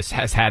to this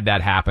has had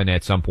that happen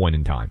at some point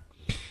in time.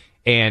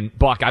 And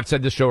Buck, I've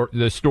said the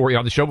story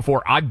on the show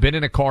before. I've been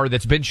in a car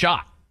that's been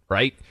shot,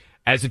 right?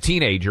 As a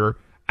teenager,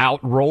 out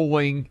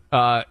rolling.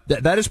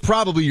 That is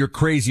probably your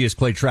craziest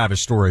Clay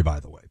Travis story, by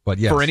the way. But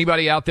yes. For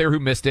anybody out there who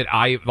missed it,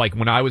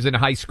 when I was in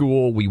high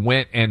school, we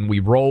went and we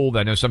rolled.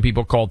 I know some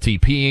people call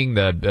TPing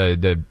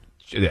the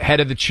head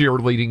of the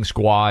cheerleading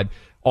squad.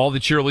 All the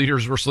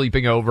cheerleaders were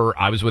sleeping over.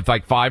 I was with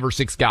 5 or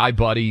 6 guy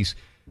buddies.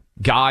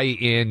 Guy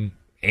in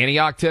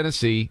Antioch,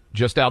 Tennessee,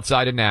 just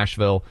outside of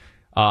Nashville,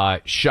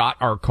 shot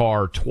our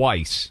car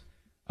twice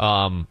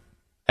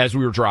as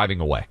we were driving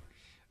away.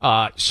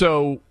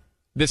 So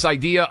this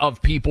idea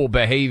of people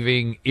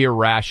behaving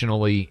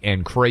irrationally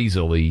and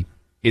crazily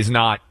is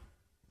not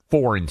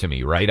foreign to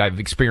me, right?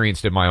 I've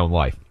experienced it in my own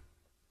life.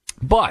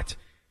 But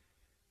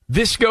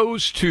this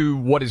goes to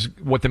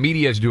what the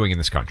media is doing in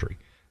this country.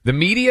 The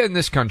media in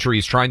this country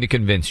is trying to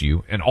convince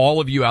you, and all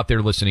of you out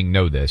there listening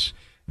know this,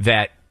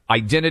 that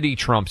identity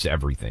trumps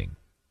everything,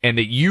 and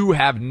that you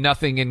have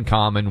nothing in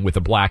common with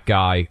a black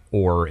guy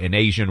or an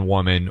Asian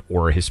woman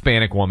or a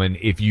Hispanic woman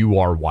if you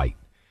are white.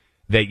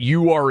 That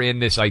you are in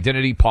this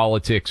identity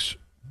politics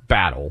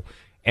battle,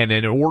 and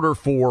in order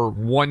for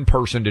one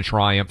person to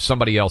triumph,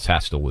 somebody else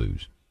has to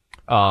lose.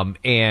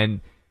 And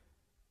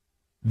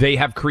they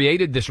have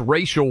created this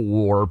racial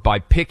war by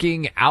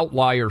picking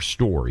outlier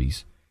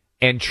stories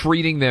and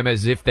treating them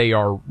as if they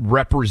are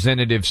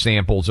representative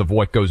samples of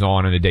what goes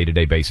on a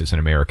day-to-day basis in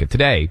America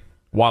today,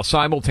 while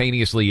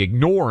simultaneously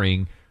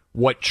ignoring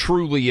what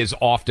truly is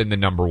often the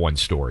number one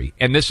story.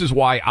 And this is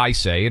why I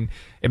say, and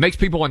it makes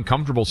people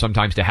uncomfortable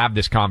sometimes to have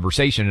this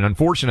conversation, and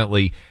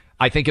unfortunately,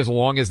 I think as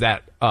long as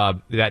that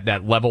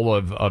level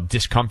of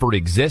discomfort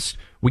exists,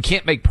 we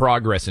can't make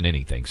progress in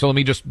anything. So let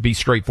me just be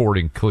straightforward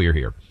and clear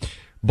here.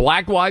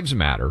 Black Lives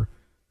Matter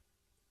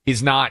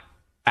is not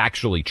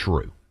actually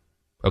true,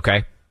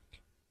 okay?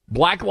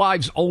 Black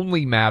lives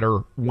only matter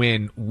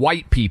when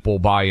white people,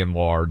 by and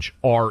large,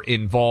 are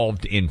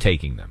involved in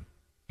taking them.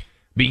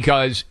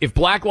 Because if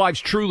black lives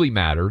truly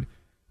mattered,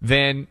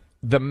 then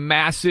the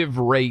massive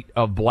rate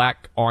of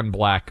black on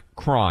black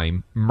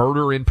crime,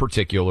 murder in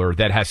particular,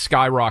 that has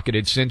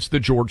skyrocketed since the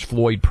George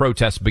Floyd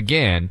protests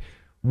began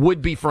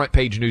would be front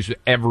page news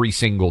every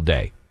single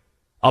day.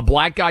 A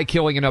black guy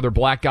killing another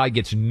black guy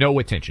gets no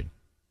attention.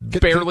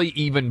 Barely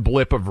even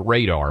blip of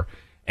radar.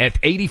 An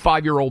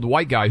 85-year-old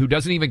white guy who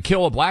doesn't even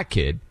kill a black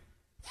kid,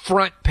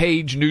 front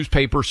page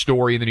newspaper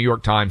story in the New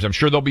York Times. I'm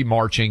sure they'll be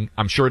marching.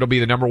 I'm sure it'll be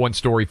the number one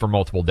story for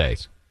multiple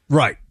days.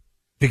 Right.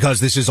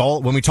 Because this is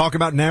all, when we talk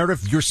about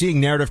narrative, you're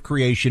seeing narrative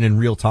creation in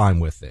real time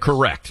with this.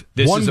 Correct.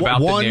 This is about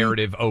the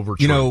narrative over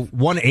truth. You know,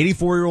 one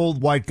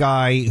 84-year-old white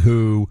guy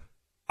who,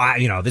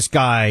 this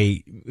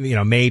guy,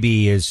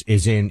 maybe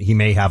he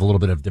may have a little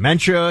bit of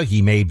dementia.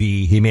 He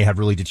may have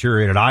really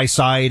deteriorated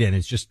eyesight and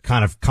is just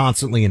kind of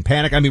constantly in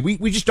panic. I mean,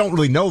 we just don't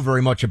really know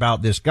very much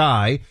about this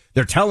guy.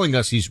 They're telling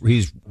us he's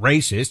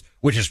racist,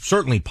 which is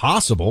certainly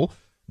possible,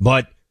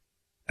 but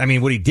I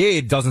mean, what he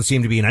did doesn't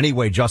seem to be in any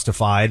way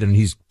justified, and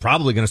he's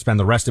probably going to spend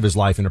the rest of his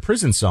life in a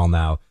prison cell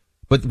now.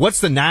 But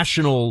what's the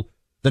national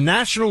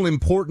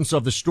importance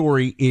of the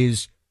story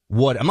is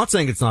what, I'm not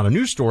saying it's not a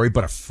news story,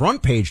 but a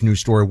front page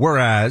news story.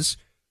 Whereas,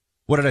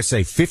 what did I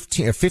say?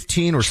 15 or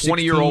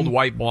 20-year-old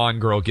white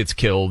blonde girl gets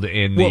killed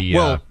in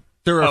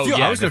there are a few.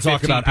 I was going to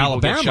talk about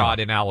Alabama. Get shot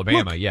in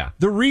Alabama. Look,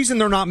 the reason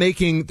they're not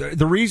making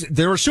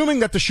they're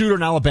assuming that the shooter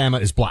in Alabama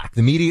is black.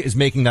 The media is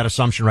making that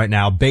assumption right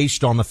now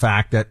based on the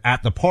fact that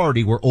at the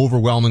party were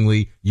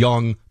overwhelmingly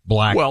young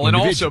black. Well, and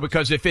also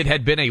because if it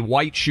had been a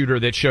white shooter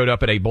that showed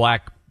up at a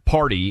black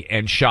party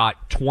and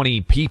shot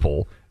 20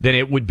 people, then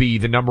it would be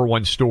the number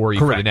one story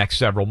for the next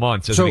several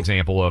months as an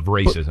example of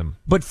racism.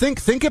 But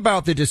think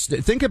about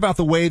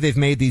the way they've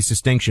made these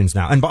distinctions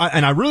now, and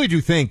I really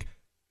do think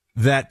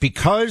that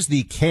because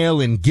the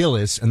Kaylin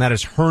Gillis, and that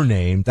is her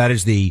name, that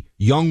is the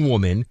young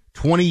woman,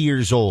 20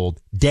 years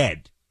old,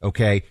 dead,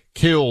 okay,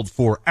 killed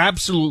for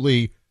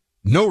absolutely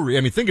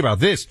think about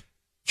this.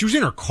 She was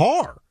in her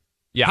car.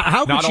 Yeah.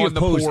 How could she have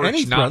posed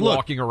any threat? Not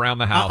walking around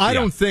the house.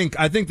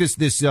 I think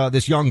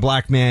this young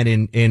black man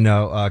in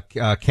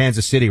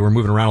Kansas City, we're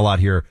moving around a lot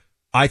here.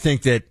 I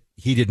think that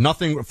he did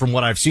nothing, from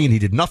what I've seen, he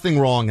did nothing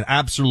wrong, and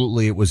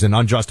absolutely it was an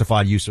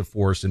unjustified use of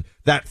force, and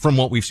that, from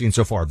what we've seen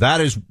so far, that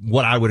is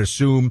what I would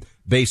assume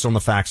based on the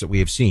facts that we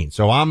have seen.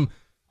 So I'm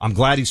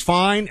glad he's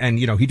fine, and,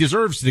 he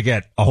deserves to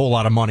get a whole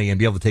lot of money and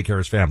be able to take care of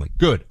his family.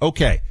 Good.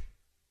 Okay.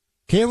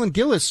 Kaylin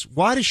Gillis,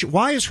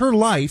 why is her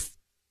life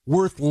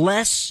worth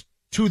less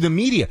to the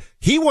media?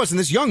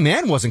 This young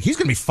man wasn't, he's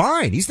going to be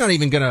fine. He's not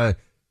even going to,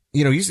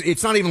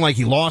 it's not even like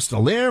he lost a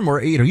limb or,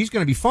 he's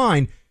going to be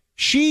fine.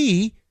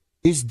 She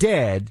is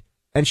dead,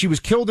 and she was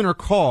killed in her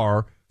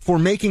car for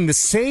making the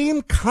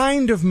same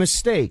kind of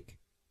mistake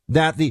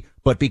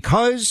but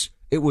because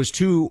it was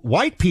two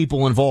white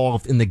people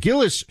involved in the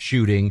Gillis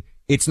shooting,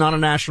 it's not a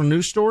national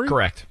news story?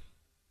 Correct.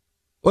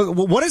 Well,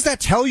 what does that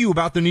tell you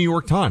about the New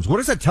York Times? What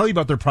does that tell you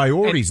about their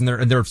priorities and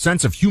their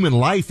sense of human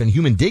life and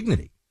human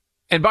dignity?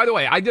 And by the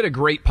way, I did a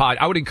great pod.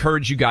 I would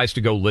encourage you guys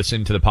to go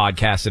listen to the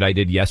podcast that I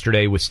did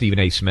yesterday with Stephen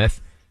A.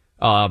 Smith.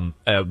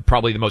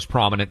 Probably the most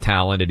prominent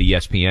talent at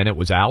ESPN. It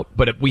was out,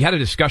 but we had a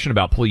discussion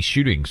about police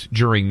shootings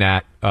during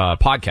that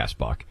podcast,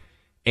 Buck.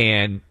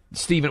 And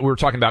we were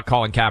talking about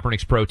Colin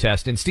Kaepernick's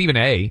protest, and Stephen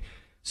A.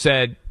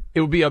 said it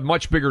would be a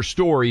much bigger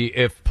story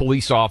if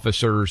police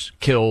officers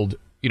killed,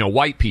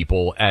 white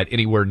people at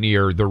anywhere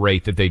near the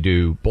rate that they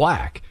do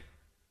black.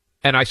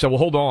 And I said, well,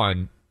 hold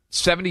on.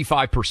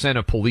 75%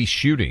 of police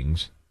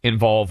shootings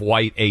involve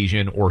white,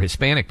 Asian, or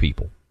Hispanic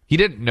people. He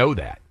didn't know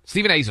that.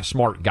 Stephen A. is a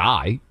smart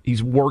guy.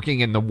 He's working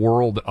in the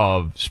world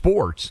of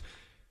sports.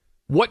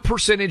 What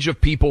percentage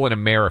of people in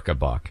America,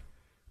 Buck,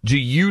 do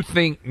you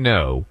think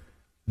know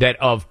that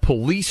of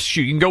police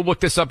shootings? You can go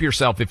look this up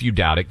yourself if you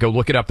doubt it. Go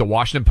look it up. The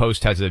Washington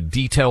Post has a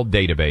detailed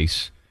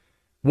database.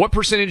 What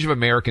percentage of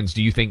Americans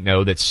do you think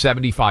know that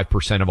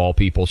 75% of all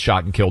people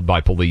shot and killed by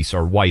police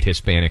are white,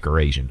 Hispanic, or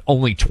Asian?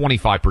 Only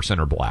 25%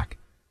 are black.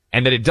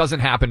 And that it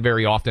doesn't happen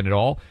very often at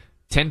all?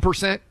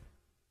 10%?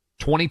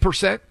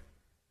 20%?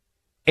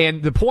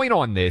 And the point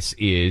on this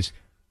is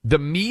the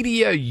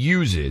media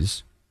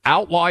uses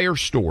outlier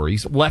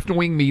stories,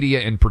 left-wing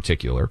media in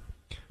particular,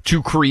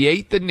 to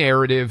create the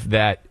narrative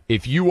that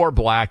if you are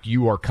black,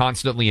 you are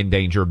constantly in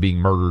danger of being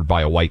murdered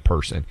by a white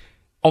person.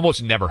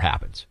 Almost never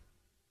happens.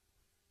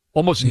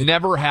 Almost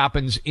never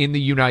happens in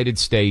the United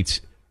States.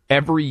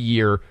 Every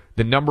year,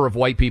 the number of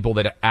white people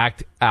that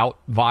act out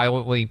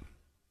violently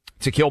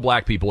to kill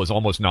black people is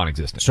almost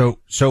non-existent.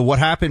 So what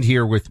happened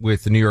here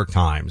with the New York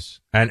Times,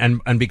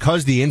 and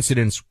because the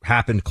incidents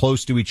happened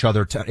close to each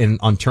other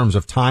on terms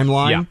of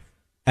timeline,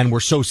 and were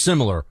so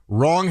similar,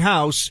 wrong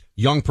house,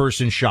 young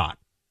person shot.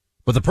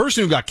 But the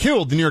person who got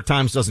killed, the New York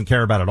Times doesn't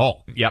care about at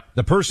all. Yep.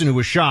 The person who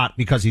was shot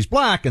because he's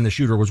black and the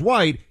shooter was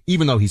white,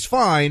 even though he's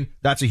fine,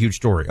 that's a huge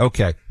story.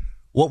 Okay.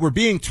 What we're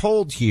being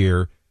told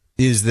here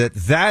is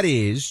that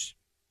is,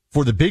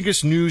 for the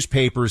biggest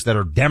newspapers that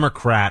are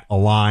Democrat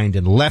aligned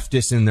and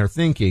leftist in their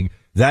thinking,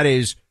 that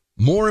is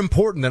more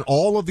important than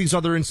all of these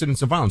other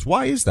incidents of violence.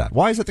 Why is that?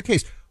 Why is that the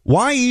case?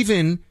 Why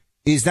even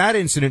is that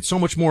incident so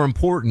much more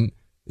important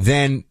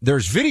then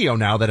there's video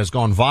now that has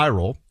gone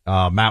viral.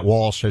 Matt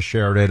Walsh has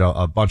shared it.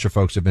 A bunch of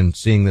folks have been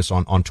seeing this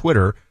on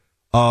Twitter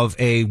of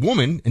a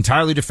woman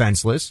entirely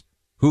defenseless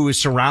who is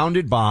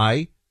surrounded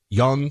by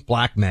young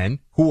black men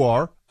who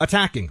are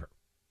attacking her.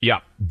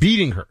 Yeah.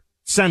 Beating her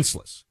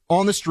senseless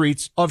on the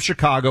streets of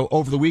Chicago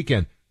over the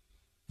weekend.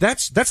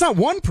 That's not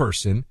one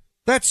person.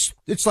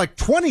 It's like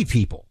 20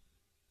 people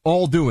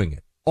all doing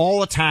it,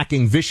 all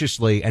attacking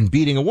viciously and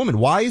beating a woman.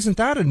 Why isn't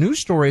that a news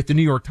story at the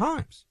New York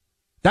Times?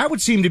 That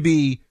would seem to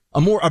be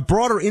a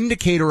broader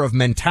indicator of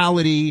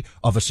mentality,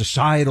 of a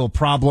societal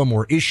problem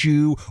or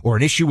issue, or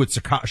an issue with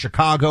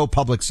Chicago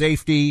public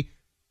safety.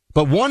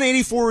 But one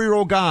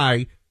 84-year-old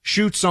guy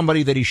shoots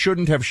somebody that he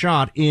shouldn't have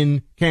shot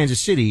in Kansas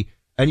City,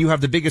 and you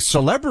have the biggest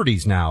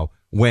celebrities now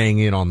weighing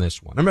in on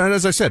this one. I mean,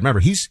 as I said,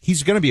 remember, he's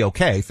going to be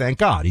okay. Thank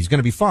God. He's going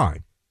to be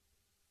fine.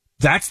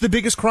 That's the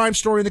biggest crime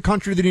story in the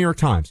country, the New York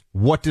Times.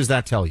 What does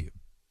that tell you?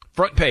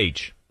 Front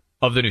page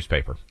of the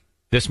newspaper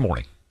this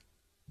morning.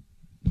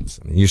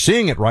 You're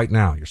seeing it right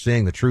now. You're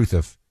seeing the truth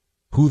of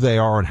who they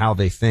are and how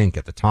they think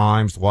at the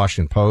Times, the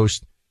Washington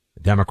Post,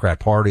 the Democrat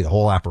Party, the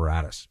whole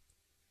apparatus.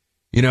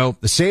 You know,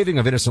 the saving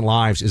of innocent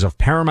lives is of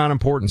paramount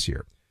importance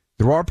here.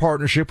 Through our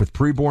partnership with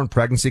preborn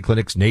pregnancy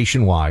clinics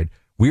nationwide,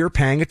 we are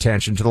paying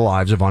attention to the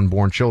lives of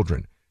unborn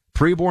children.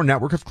 Preborn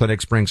network of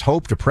clinics brings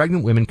hope to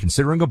pregnant women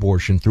considering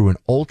abortion through an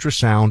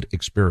ultrasound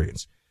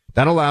experience.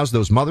 That allows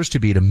those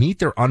mothers-to-be to meet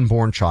their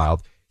unborn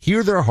child,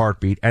 hear their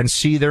heartbeat, and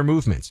see their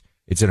movements.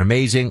 It's an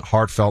amazing,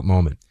 heartfelt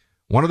moment.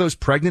 One of those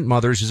pregnant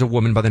mothers is a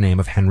woman by the name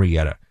of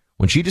Henrietta.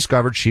 When she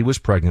discovered she was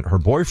pregnant, her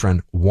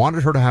boyfriend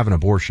wanted her to have an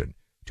abortion.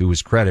 To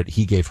his credit,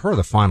 he gave her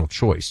the final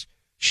choice.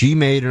 She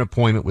made an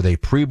appointment with a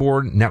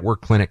preborn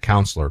network clinic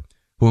counselor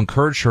who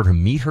encouraged her to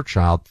meet her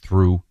child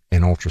through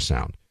an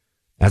ultrasound.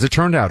 As it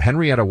turned out,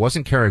 Henrietta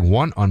wasn't carrying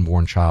one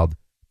unborn child,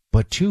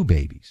 but two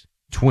babies,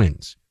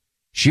 twins.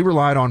 She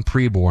relied on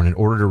preborn in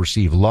order to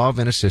receive love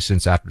and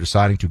assistance after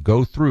deciding to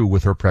go through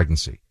with her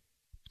pregnancy.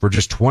 For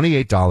just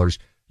 $28,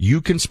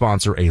 you can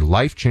sponsor a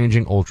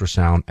life-changing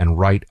ultrasound and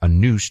write a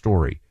new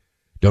story.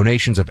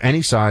 Donations of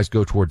any size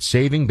go towards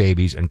saving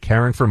babies and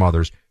caring for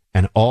mothers,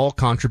 and all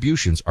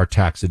contributions are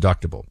tax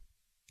deductible.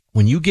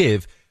 When you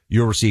give,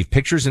 you'll receive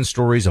pictures and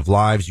stories of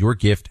lives your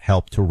gift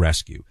helped to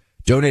rescue.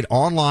 Donate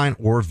online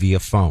or via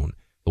phone.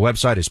 The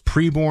website is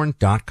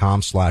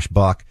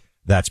preborn.com/buck.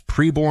 That's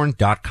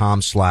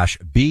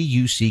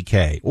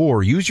preborn.com/BUCK.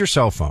 Or use your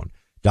cell phone.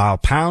 Dial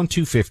pound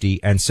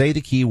 250 and say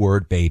the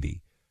keyword baby.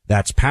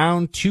 That's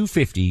pound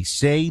 250,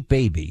 say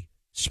baby.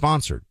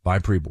 Sponsored by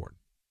Preborn.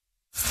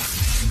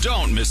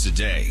 Don't miss a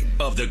day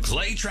of the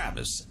Clay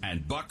Travis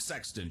and Buck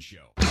Sexton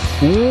Show.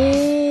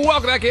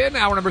 Welcome back in.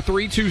 Hour number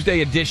 3, Tuesday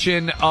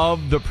edition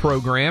of the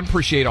program.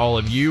 Appreciate all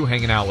of you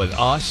hanging out with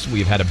us.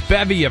 We've had a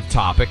bevy of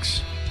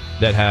topics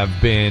that have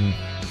been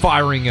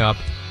firing up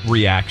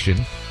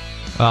reaction,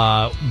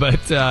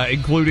 but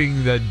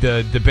including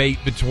the debate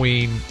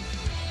between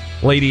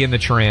Lady and the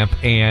Tramp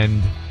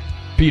and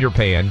Peter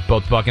Pan,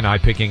 both Buck and I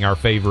picking our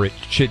favorite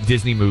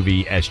Disney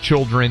movie as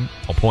children.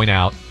 I'll point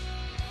out,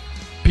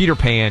 Peter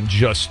Pan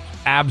just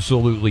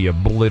absolutely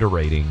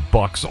obliterating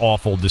Buck's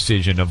awful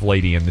decision of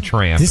Lady and the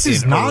Tramp. This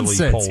is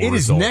nonsense. It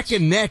is neck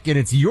and neck, and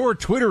it's your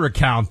Twitter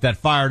account that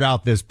fired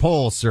out this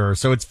poll, sir.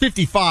 So it's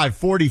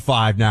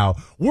 55-45 now.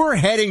 We're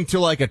heading to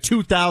like a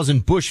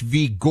 2000 Bush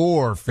v.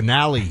 Gore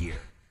finale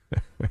here.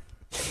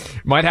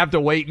 Might have to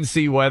wait and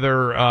see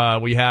whether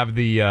we have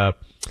the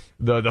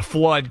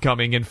flood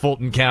coming in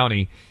Fulton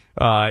County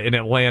in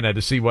Atlanta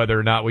to see whether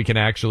or not we can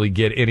actually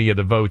get any of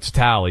the votes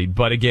tallied.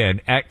 But again,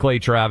 at Clay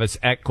Travis,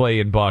 at Clay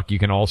and Buck, you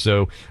can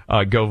also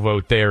go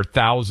vote there.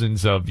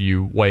 Thousands of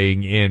you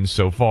weighing in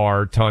so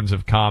far. Tons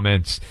of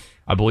comments.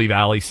 I believe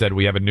Allie said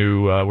we have a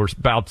new, we're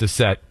about to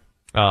set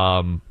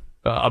an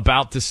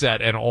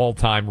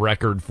all-time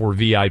record for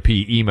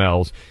VIP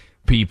emails.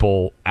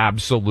 People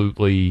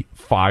absolutely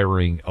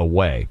firing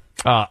away.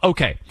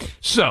 Okay,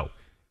 so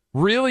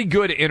really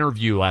good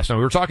interview last night.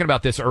 We were talking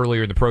about this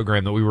earlier in the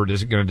program that we were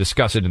just going to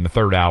discuss it in the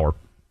third hour.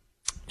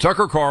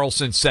 Tucker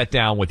Carlson sat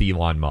down with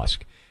Elon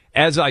Musk.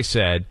 As I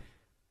said,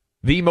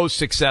 the most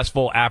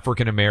successful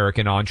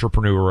African-American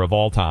entrepreneur of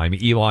all time,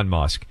 Elon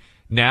Musk,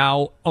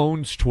 now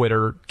owns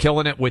Twitter,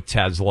 killing it with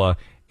Tesla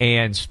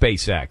and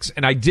SpaceX.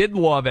 And I did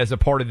love, as a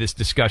part of this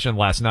discussion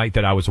last night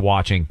that I was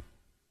watching,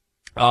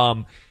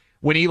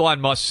 when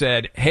Elon Musk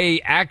said,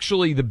 hey,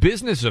 actually, the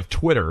business of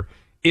Twitter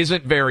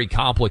isn't very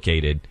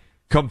complicated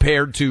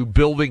compared to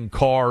building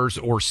cars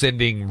or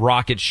sending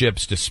rocket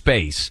ships to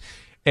space.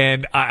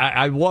 And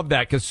I love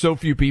that because so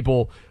few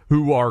people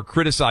who are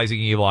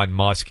criticizing Elon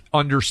Musk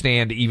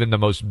understand even the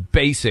most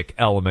basic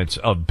elements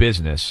of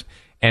business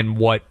and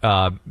what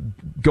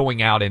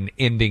going out and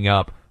ending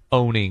up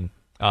owning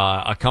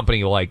a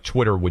company like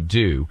Twitter would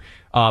do.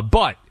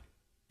 But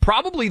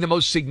probably the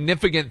most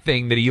significant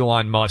thing that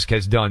Elon Musk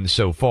has done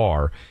so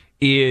far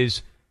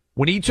is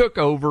when he took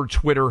over,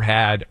 Twitter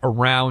had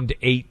around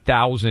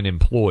 8,000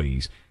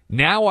 employees.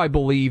 Now I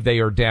believe they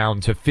are down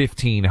to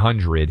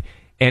 1,500.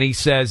 And he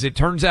says it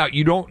turns out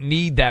you don't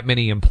need that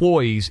many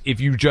employees if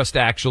you just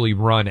actually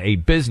run a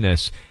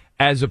business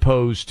as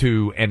opposed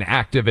to an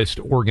activist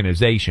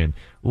organization.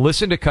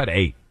 Listen to cut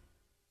 8.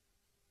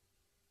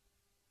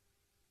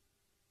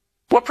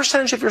 What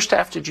percentage of your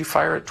staff did you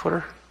fire at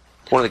Twitter?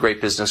 One of the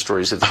great business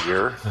stories of the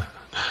year.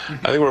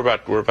 I think we're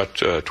about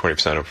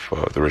 20%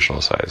 of the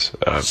original size.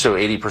 So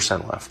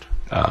 80% left.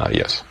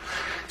 Yes.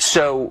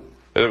 So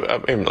I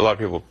mean, a lot of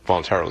people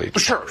voluntarily.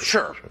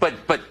 Sure. But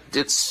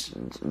it's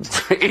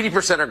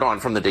 80% are gone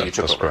from the day you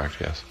took over. That's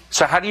correct. Yes.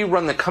 So how do you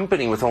run the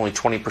company with only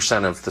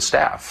 20% of the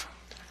staff?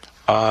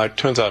 It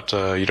turns out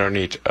you don't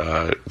need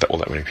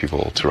that many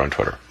people to run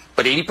Twitter.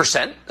 But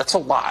 80%? That's a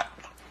lot.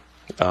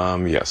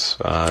 Yes.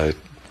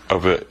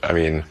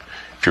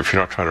 If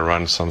you're not trying to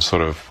run some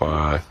sort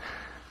of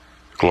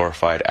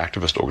glorified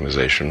activist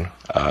organization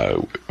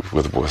and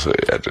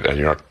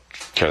you're not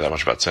care that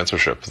much about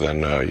censorship,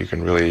 then you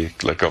can really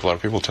let go of a lot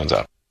of people, it turns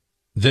out.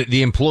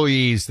 The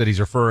employees that he's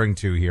referring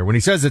to here, when he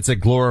says it's a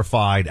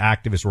glorified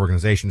activist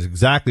organization, is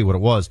exactly what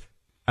it was.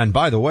 And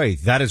by the way,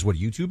 that is what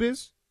YouTube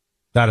is.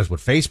 That is what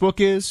Facebook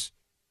is.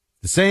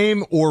 The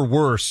same or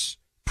worse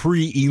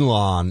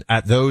pre-Elon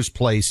at those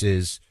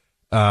places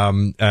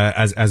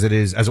as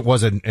it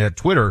was at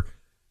Twitter.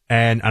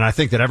 And I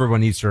think that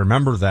everyone needs to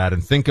remember that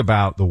and think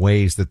about the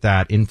ways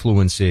that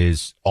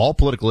influences all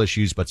political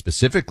issues, but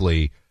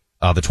specifically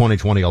the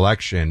 2020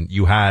 election.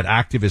 You had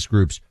activist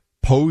groups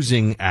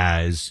posing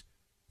as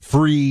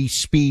free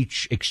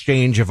speech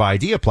exchange of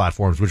idea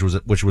platforms, which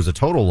was a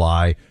total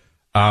lie.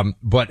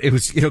 But it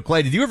was,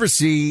 Clay, did you ever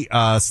see,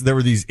 there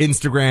were these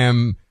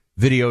Instagram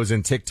videos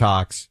and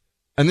TikToks,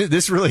 and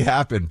this really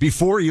happened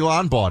before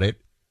Elon bought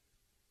it,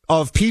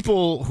 of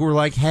people who were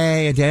like,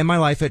 hey, a day in my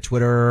life at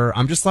Twitter.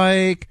 I'm just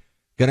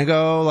gonna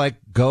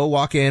go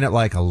walk in at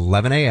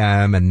 11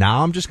 a.m. and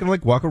now I'm just gonna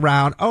walk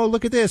around. Oh,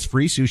 look at this.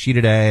 Free sushi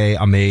today.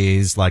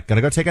 Amazed.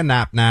 Gonna go take a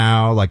nap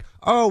now.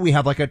 Oh, we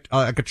have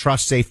a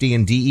trust, safety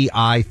and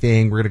DEI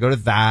thing. We're gonna go to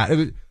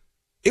that.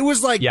 It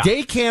was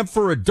day camp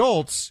for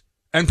adults,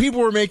 and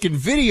people were making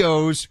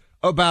videos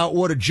about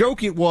what a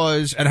joke it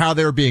was and how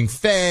they were being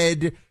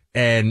fed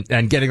and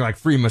getting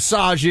free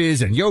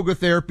massages and yoga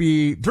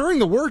therapy during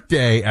the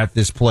workday at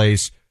this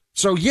place.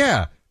 So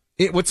yeah.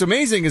 What's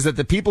amazing is that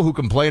the people who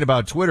complain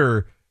about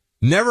Twitter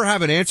never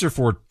have an answer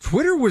for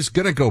Twitter was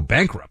going to go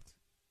bankrupt.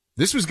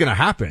 This was going to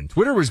happen.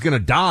 Twitter was going to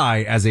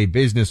die as a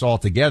business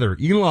altogether.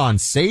 Elon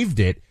saved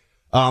it.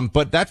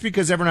 But that's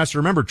because everyone has to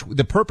remember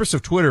the purpose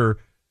of Twitter.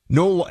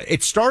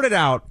 It started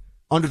out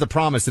under the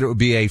promise that it would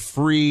be a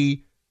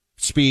free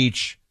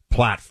speech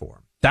platform.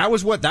 That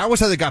was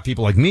how they got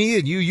people like me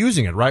and you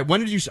using it, right?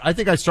 I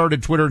think I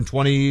started Twitter in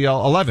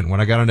 2011 when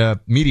I got into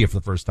media for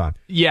the first time.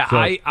 Yeah, so,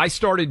 I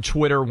started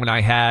Twitter when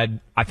I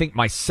think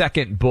my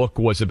second book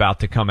was about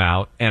to come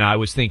out, and I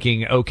was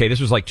thinking, okay, this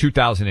was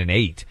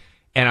 2008,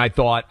 and I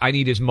thought I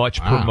need as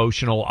much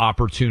promotional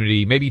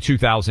opportunity, maybe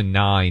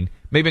 2009,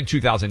 maybe in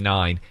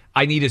 2009,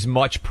 I need as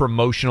much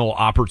promotional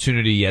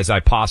opportunity as I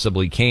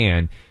possibly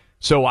can.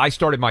 So I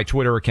started my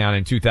Twitter account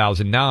in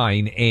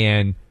 2009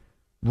 and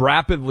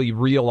rapidly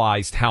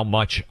realized how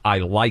much I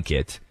like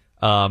it,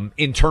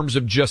 in terms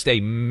of just a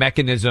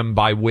mechanism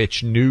by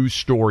which news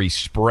stories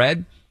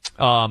spread.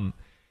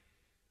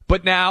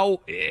 But now,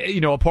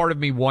 a part of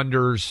me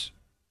wonders,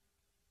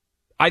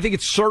 I think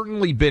it's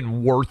certainly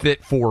been worth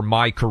it for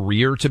my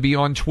career to be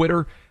on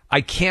Twitter.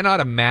 I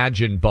cannot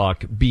imagine,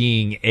 Buck,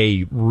 being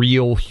a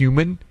real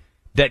human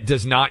that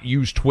does not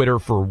use Twitter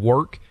for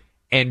work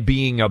and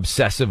being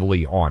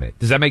obsessively on it.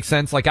 Does that make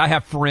sense? I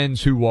have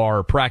friends who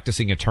are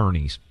practicing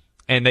attorneys,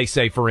 and they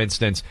say, for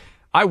instance,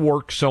 I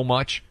work so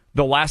much,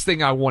 the last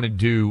thing I want to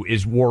do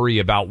is worry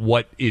about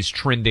what is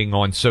trending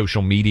on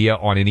social media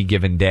on any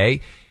given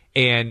day.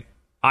 And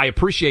I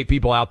appreciate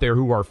people out there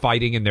who are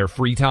fighting in their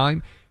free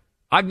time.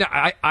 I've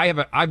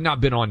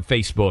not been on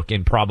Facebook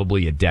in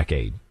probably a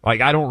decade.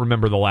 I don't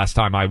remember the last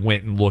time I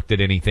went and looked at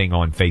anything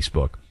on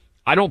Facebook.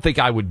 I don't think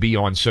I would be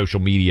on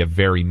social media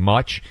very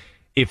much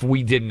if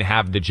we didn't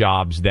have the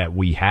jobs that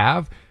we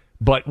have.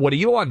 But what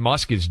Elon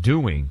Musk is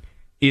doing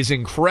is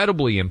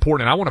incredibly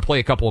important. I want to play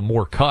a couple of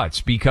more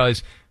cuts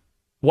because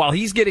while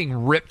he's getting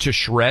ripped to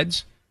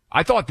shreds,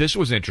 I thought this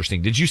was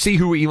interesting. Did you see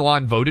who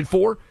Elon voted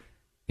for?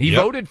 He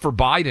voted for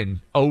Biden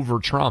over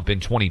Trump in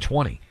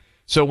 2020.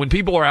 So when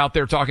people are out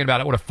there talking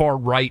about what a far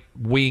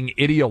right-wing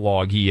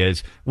ideologue he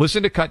is,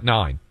 listen to cut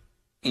 9.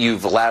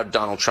 You've allowed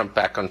Donald Trump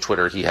back on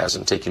Twitter. He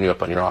hasn't taken you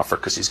up on your offer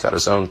because he's got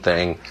his own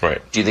thing.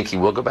 Right. Do you think he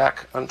will go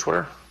back on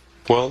Twitter?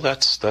 Well,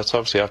 that's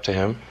obviously up to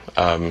him.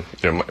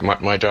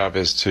 My job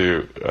is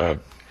to,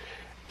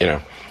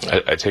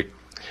 I take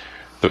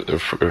the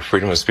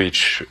freedom of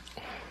speech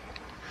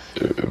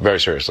very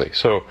seriously.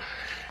 So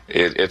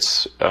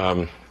it's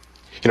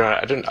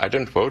I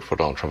didn't vote for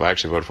Donald Trump. I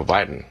actually voted for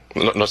Biden.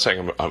 Not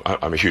saying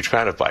I'm a huge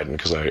fan of Biden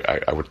because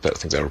I would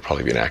think that would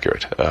probably be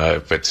inaccurate.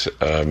 But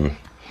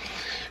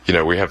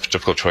we have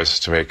difficult choices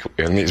to make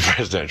in these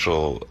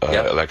presidential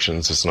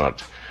elections. It's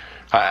not.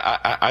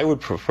 I would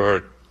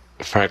prefer,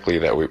 frankly,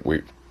 that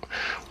we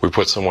we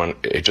put someone,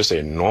 just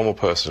a normal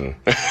person,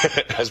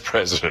 as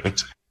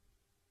president.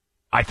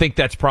 I think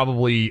that's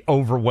probably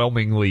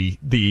overwhelmingly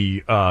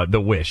the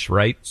wish,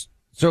 right?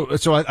 So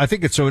I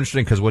think it's so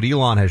interesting because what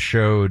Elon has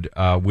showed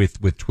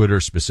with Twitter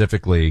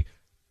specifically,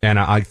 and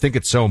I think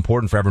it's so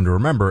important for everyone to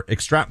remember.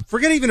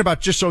 Forget even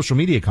about just social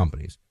media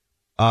companies.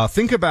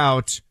 Think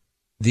about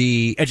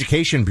the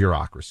education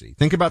bureaucracy.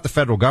 Think about the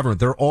federal government.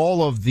 They're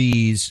all of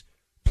these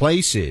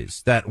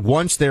places that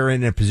once they're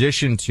in a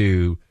position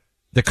to,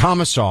 the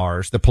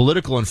commissars, the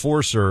political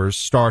enforcers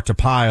start to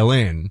pile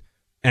in,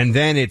 and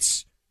then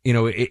it's,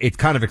 it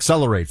kind of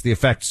accelerates. The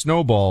effect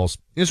snowballs.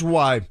 This is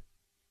why,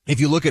 if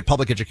you look at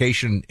public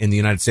education in the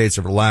United States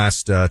over the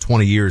last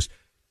 20 years,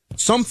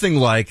 something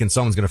like, and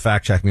someone's going to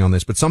fact check me on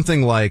this, but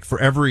something like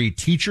for every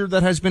teacher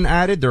that has been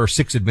added, there are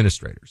 6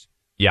 administrators.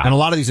 Yeah. And a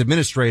lot of these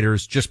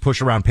administrators just push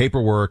around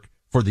paperwork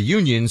for the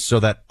unions so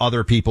that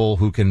other people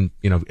who can,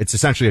 it's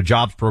essentially a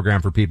jobs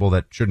program for people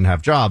that shouldn't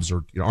have jobs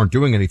or aren't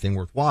doing anything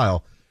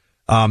worthwhile.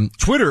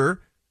 Twitter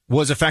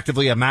was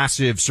effectively a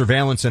massive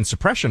surveillance and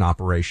suppression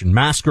operation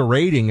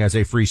masquerading as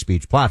a free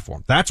speech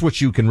platform. That's what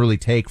you can really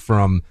take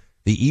from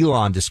the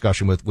Elon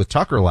discussion with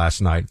Tucker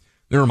last night.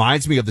 It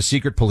reminds me of the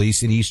secret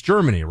police in East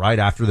Germany, right?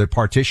 After the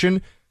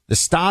partition, the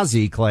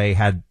Stasi, Clay,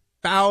 had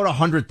about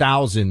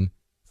 100,000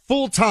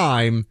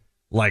 full-time,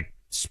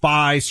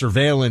 spy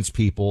surveillance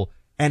people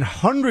and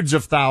hundreds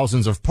of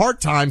thousands of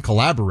part-time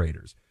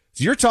collaborators.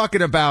 So you're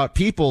talking about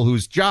people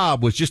whose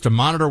job was just to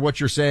monitor what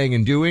you're saying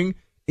and doing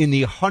in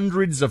the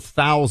hundreds of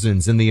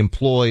thousands in the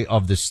employ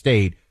of the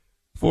state.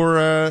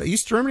 For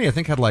East Germany, I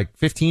think had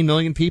 15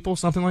 million people,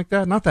 something like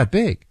that. Not that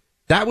big.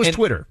 That was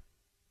Twitter.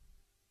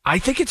 I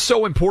think it's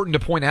so important to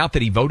point out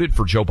that he voted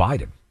for Joe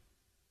Biden.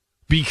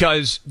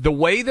 Because the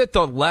way that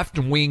the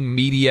left-wing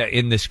media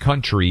in this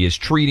country is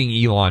treating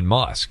Elon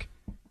Musk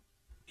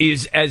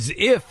is as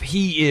if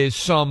he is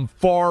some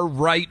far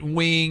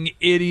right-wing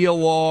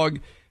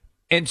ideologue.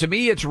 And to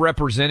me, it's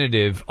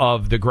representative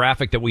of the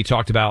graphic that we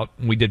talked about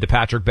when we did the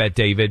Patrick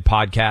Bet-David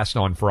podcast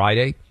on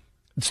Friday.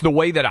 It's the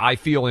way that I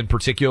feel in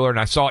particular, and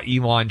I saw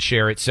Elon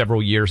share it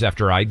several years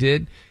after I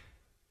did.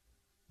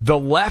 The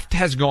left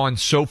has gone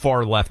so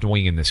far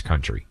left-wing in this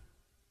country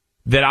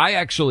that I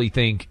actually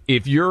think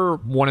if you're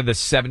one of the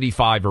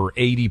 75 or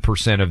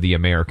 80% of the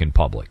American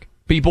public,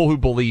 people who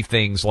believe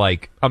things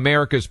like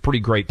America's a pretty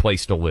great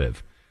place to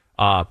live,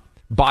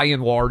 by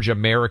and large,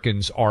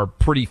 Americans are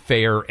pretty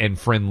fair and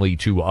friendly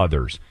to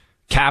others.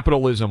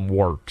 Capitalism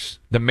works.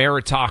 The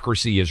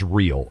meritocracy is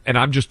real. And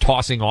I'm just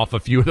tossing off a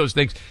few of those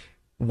things.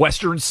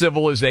 Western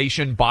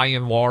civilization, by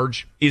and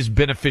large, is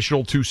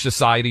beneficial to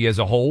society as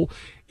a whole.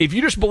 If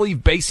you just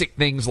believe basic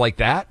things like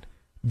that,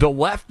 the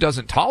left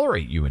doesn't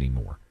tolerate you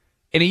anymore.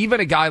 And even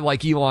a guy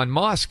like Elon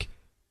Musk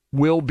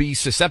will be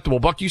susceptible.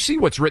 Buck, you see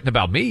what's written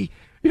about me.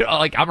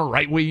 I'm a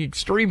right-wing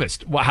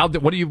extremist. Well,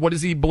 what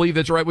does he believe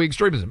that's right-wing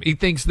extremism? He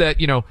thinks that,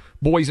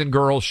 boys and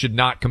girls should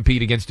not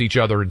compete against each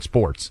other in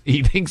sports.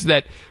 He thinks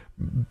that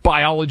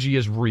biology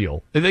is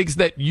real. He thinks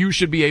that you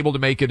should be able to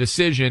make a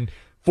decision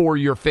for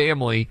your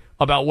family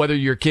about whether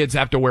your kids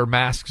have to wear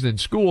masks in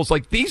schools.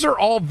 These are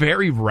all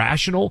very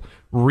rational,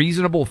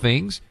 reasonable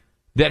things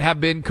that have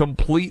been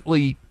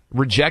completely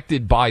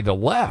rejected by the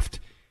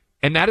left.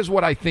 And that is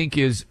what I think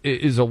is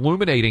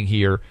illuminating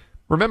here.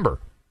 Remember,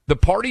 the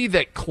party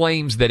that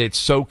claims that it's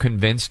so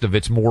convinced of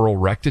its moral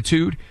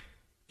rectitude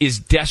is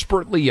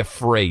desperately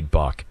afraid,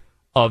 Buck,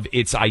 of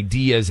its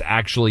ideas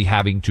actually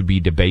having to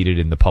be debated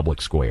in the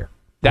public square.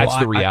 That's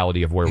the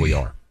reality of where we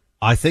are.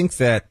 I think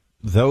that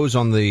those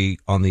on the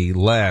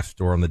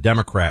left or on the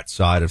Democrat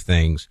side of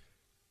things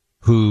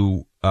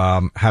who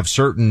have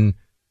certain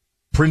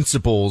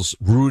principles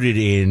rooted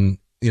in,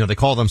 they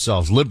call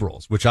themselves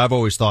liberals, which I've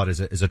always thought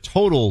is a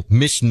total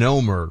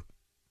misnomer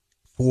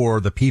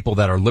for the people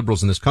that are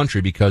liberals in this country,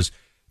 because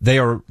they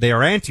are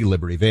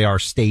anti-liberty. They are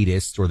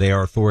statists or they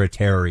are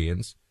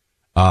authoritarians.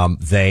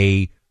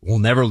 They will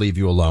never leave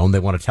you alone. They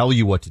want to tell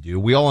you what to do.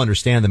 We all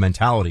understand the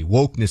mentality.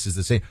 Wokeness is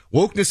the same.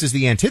 Wokeness is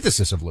the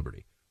antithesis of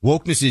liberty.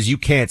 Wokeness is you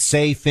can't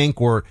say,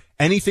 think, or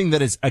anything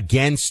that is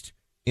against,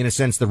 in a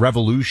sense, the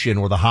revolution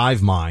or the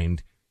hive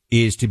mind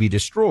is to be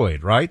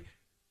destroyed, right?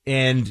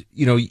 And,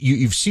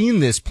 you've seen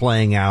this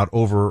playing out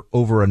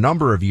over a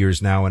number of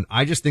years now. And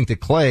I just think that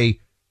Clay,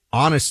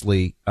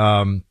 honestly,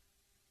 we're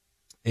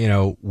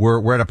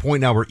at a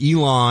point now where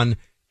Elon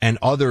and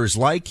others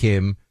like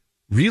him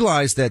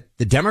realize that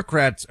the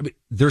Democrats,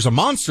 there's a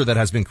monster that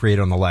has been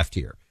created on the left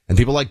here. And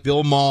people like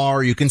Bill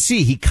Maher, you can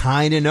see he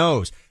kind of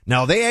knows.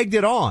 Now, they egged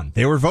it on.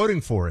 They were voting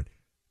for it.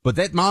 But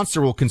that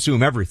monster will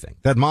consume everything.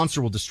 That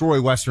monster will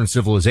destroy Western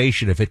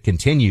civilization if it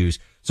continues.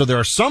 So there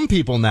are some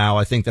people now,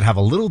 I think, that have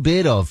a little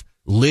bit of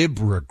lib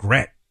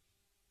regret.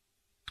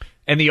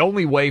 And the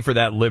only way for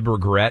that lib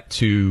regret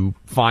to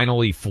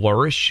finally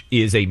flourish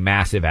is a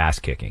massive ass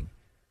kicking.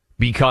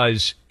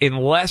 Because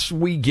unless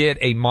we get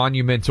a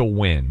monumental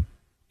win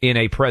in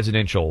a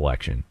presidential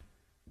election,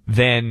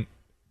 then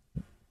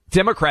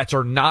Democrats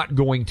are not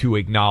going to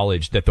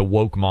acknowledge that the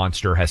woke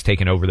monster has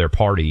taken over their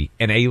party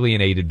and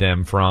alienated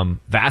them from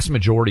vast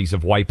majorities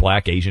of white,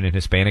 black, Asian, and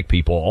Hispanic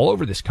people all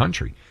over this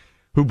country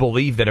who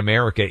believe that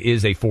America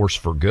is a force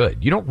for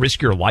good. You don't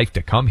risk your life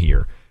to come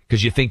here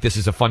because you think this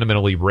is a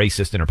fundamentally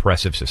racist and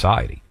oppressive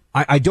society.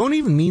 I don't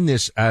even mean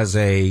this as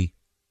an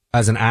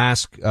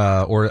ask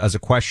or as a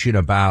question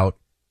about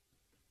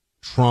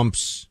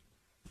Trump's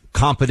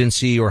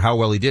competency or how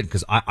well he did,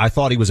 because I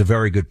thought he was a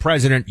very good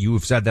president. You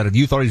have said that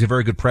you thought he's a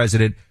very good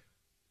president,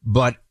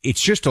 but it's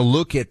just a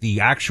look at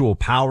the actual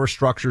power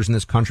structures in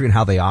this country and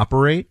how they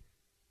operate.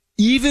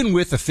 Even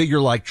with a figure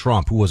like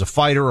Trump, who was a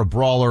fighter, a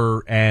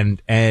brawler, and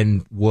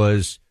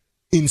was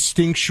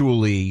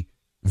instinctually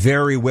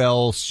very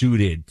well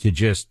suited to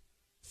just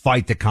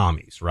fight the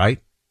commies, right?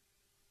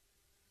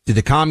 Did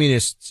the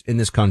communists in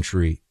this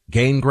country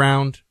gain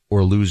ground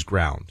or lose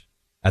ground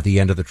at the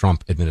end of the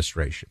Trump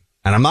administration?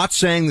 And I'm not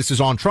saying this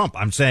is on Trump.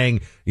 I'm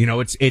saying,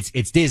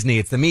 it's Disney,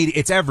 it's the media,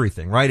 it's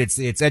everything, right?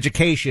 It's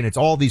education, it's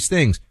all these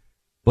things.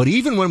 But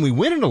even when we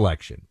win an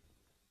election,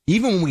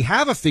 even when we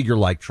have a figure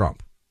like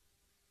Trump,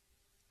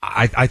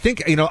 I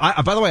think,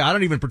 by the way, I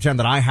don't even pretend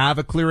that I have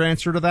a clear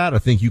answer to that. I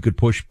think you could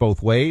push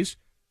both ways.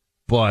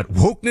 But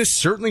wokeness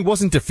certainly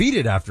wasn't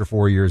defeated after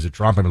 4 years of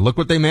Trump. I mean, look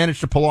what they managed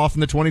to pull off in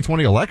the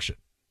 2020 election.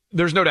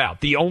 There's no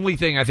doubt. The only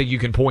thing I think you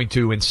can point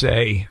to and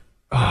say,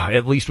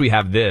 at least we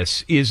have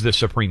this, is the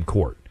Supreme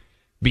Court.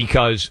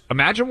 Because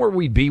imagine where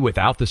we'd be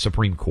without the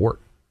Supreme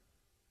Court.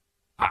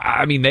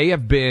 I mean, they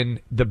have been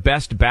the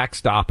best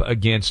backstop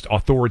against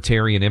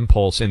authoritarian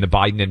impulse in the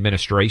Biden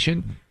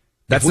administration.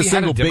 That's the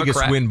single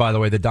biggest win, by the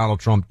way, that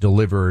Donald Trump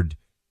delivered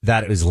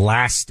that is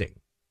lasting.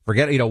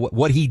 Forget,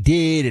 what he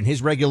did and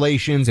his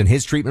regulations and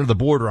his treatment of the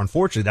border.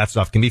 Unfortunately, that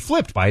stuff can be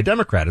flipped by a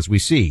Democrat, as we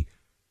see.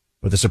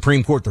 But the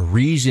Supreme Court, the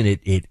reason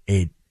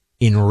it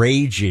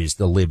enrages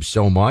the libs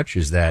so much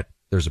is that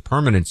there's a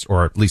permanence,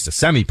 or at least a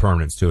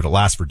semi-permanence to it. It'll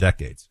last for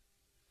decades.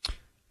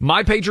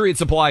 My Patriot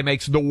Supply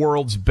makes the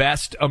world's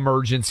best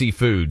emergency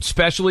food.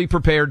 Specially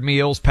prepared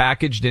meals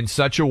packaged in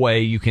such a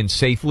way you can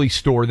safely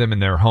store them in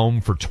their home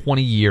for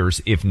 20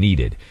 years if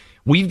needed.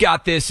 We've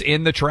got this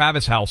in the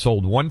Travis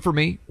household. One for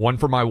me, one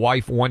for my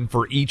wife, one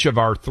for each of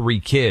our 3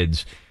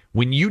 kids.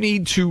 When you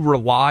need to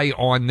rely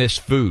on this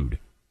food,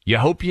 you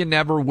hope you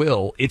never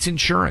will. It's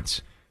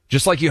insurance.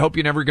 Just like you hope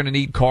you're never going to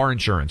need car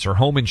insurance or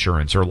home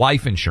insurance or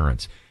life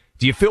insurance.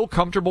 Do you feel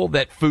comfortable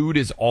that food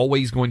is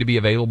always going to be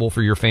available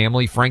for your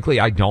family? Frankly,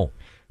 I don't.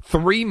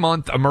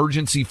 3-month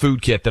emergency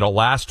food kit that'll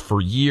last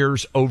for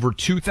years, over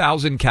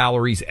 2,000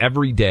 calories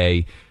every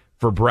day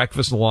for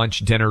breakfast, lunch,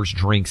 dinners,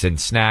 drinks, and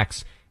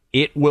snacks.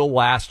 It will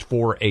last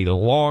for a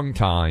long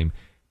time.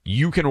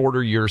 You can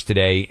order yours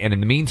today, and in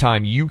the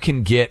meantime, you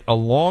can get,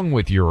 along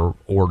with your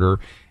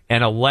order,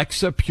 an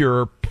Alexa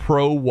Pure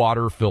Pro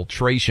Water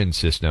Filtration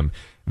System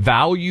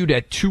valued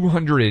at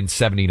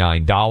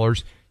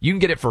 $279. You can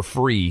get it for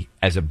free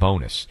as a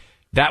bonus.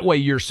 That way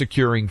you're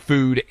securing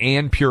food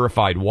and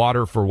purified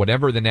water for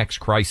whatever the next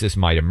crisis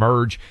might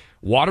emerge.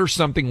 Water's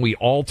something we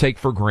all take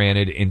for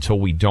granted until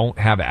we don't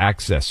have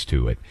access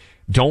to it.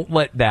 Don't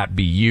let that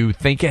be you.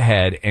 Think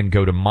ahead and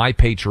go to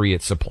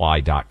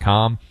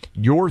mypatriotsupply.com.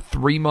 Your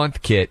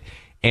 3-month kit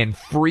and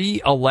free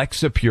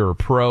Alexa Pure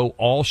Pro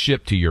all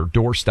shipped to your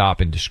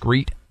doorstep in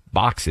discreet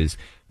boxes.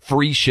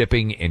 Free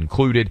shipping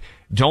included.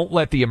 Don't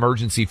let the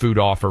emergency food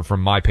offer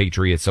from My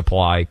Patriot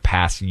Supply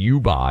pass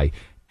you by.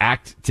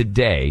 Act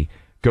today.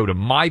 Go to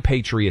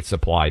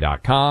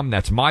mypatriotsupply.com.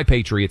 That's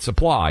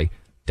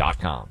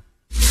mypatriotsupply.com.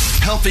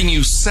 Helping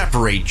you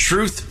separate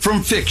truth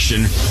from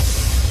fiction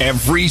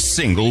every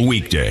single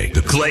weekday.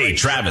 The Clay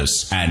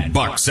Travis and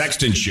Buck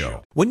Sexton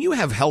Show. When you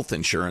have health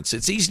insurance,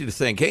 it's easy to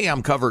think, hey,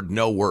 I'm covered,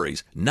 no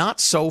worries. Not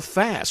so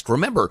fast.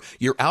 Remember,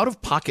 your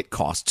out-of-pocket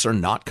costs are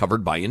not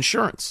covered by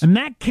insurance. And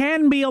that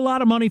can be a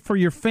lot of money for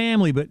your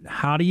family, but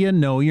how do you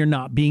know you're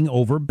not being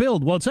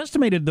overbilled? Well, it's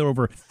estimated that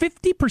over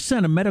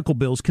 50% of medical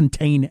bills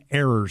contain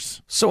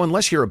errors. So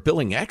unless you're a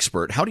billing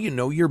expert, how do you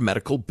know your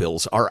medical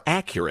bills are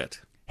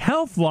accurate?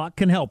 HealthLock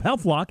can help.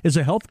 HealthLock is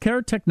a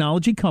healthcare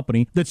technology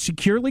company that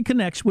securely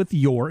connects with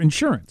your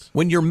insurance.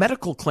 When your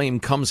medical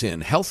claim comes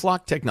in,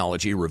 HealthLock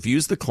technology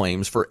reviews the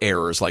claims for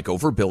errors like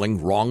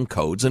overbilling, wrong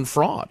codes, and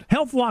fraud.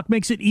 HealthLock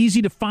makes it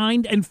easy to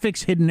find and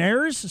fix hidden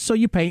errors so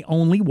you pay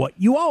only what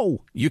you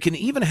owe. You can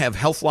even have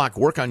HealthLock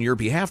work on your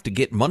behalf to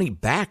get money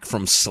back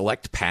from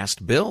select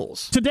past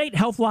bills. To date,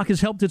 HealthLock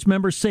has helped its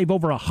members save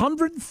over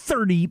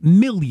 $130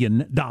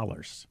 million.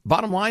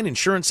 Bottom line,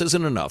 insurance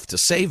isn't enough. To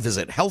save,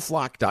 visit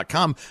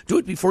healthlock.com. Do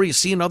it before you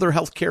see another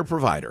healthcare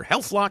provider.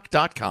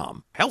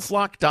 HealthLock.com.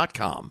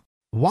 HealthLock.com.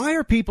 Why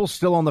are people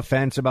still on the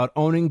fence about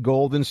owning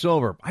gold and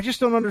silver? I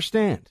just don't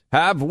understand.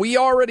 Have we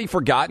already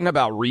forgotten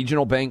about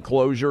regional bank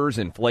closures,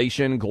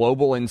 inflation,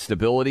 global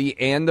instability,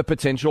 and the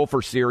potential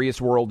for serious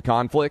world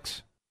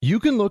conflicts? You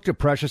can look to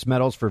precious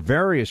metals for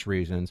various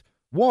reasons.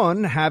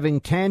 1,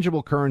 having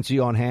tangible currency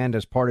on hand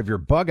as part of your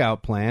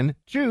bug-out plan.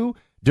 2,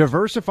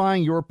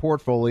 diversifying your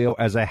portfolio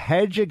as a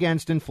hedge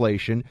against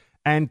inflation.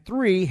 And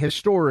 3,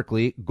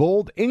 historically,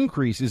 gold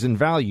increases in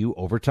value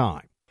over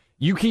time.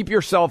 You keep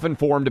yourself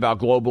informed about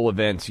global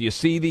events. You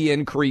see the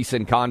increase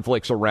in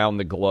conflicts around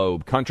the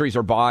globe. Countries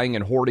are buying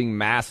and hoarding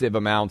massive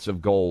amounts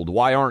of gold.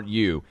 Why aren't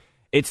you?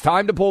 It's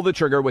time to pull the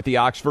trigger with the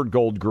Oxford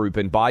Gold Group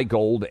and buy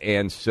gold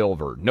and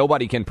silver.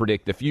 Nobody can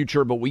predict the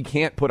future, but we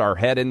can't put our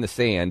head in the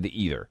sand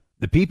either.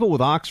 The people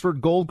with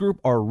Oxford Gold Group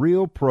are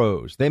real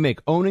pros. They make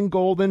owning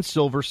gold and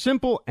silver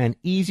simple and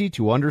easy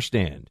to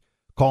understand.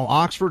 Call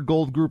Oxford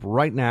Gold Group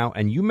right now,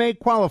 and you may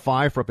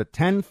qualify for up to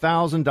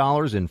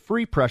 $10,000 in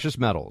free precious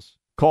metals.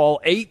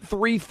 Call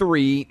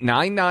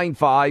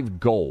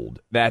 833-995-GOLD.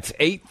 That's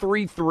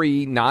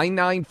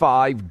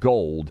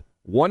 833-995-GOLD.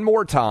 One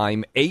more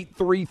time,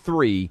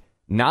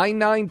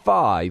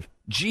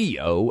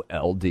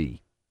 833-995-GOLD.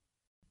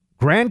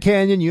 Grand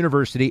Canyon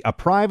University, a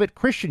private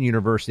Christian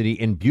university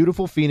in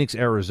beautiful Phoenix,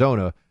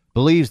 Arizona,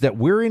 believes that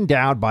we're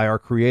endowed by our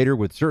Creator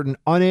with certain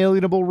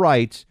unalienable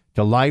rights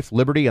to life,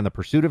 liberty, and the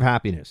pursuit of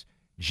happiness.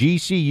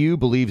 GCU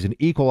believes in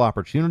equal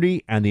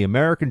opportunity, and the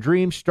American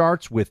dream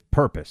starts with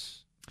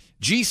purpose.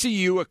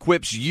 GCU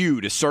equips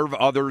you to serve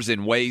others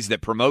in ways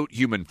that promote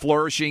human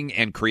flourishing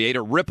and create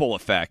a ripple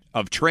effect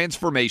of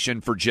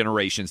transformation for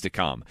generations to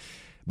come.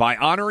 By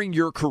honoring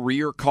your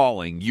career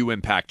calling, you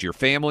impact your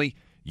family,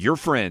 your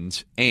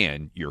friends,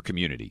 and your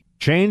community.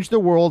 Change the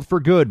world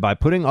for good by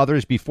putting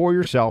others before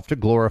yourself to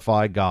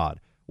glorify God.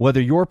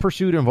 Whether your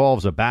pursuit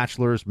involves a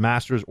bachelor's,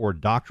 master's, or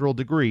doctoral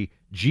degree,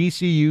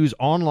 GCU's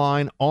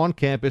online,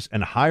 on-campus,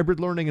 and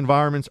hybrid learning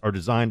environments are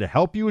designed to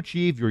help you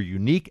achieve your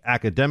unique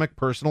academic,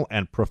 personal,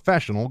 and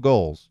professional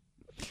goals.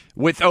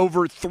 With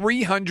over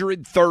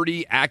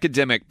 330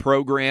 academic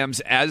programs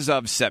as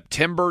of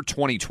September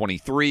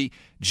 2023,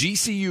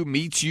 GCU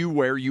meets you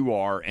where you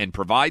are and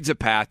provides a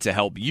path to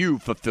help you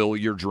fulfill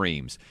your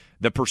dreams.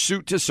 The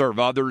pursuit to serve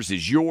others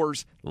is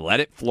yours.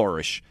 Let it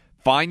flourish.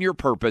 Find your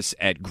purpose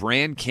at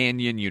Grand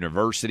Canyon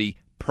University,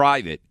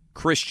 private,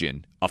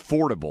 Christian,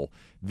 affordable.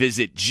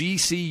 Visit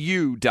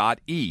gcu.edu.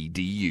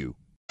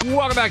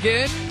 Welcome back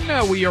in.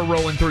 We are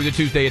rolling through the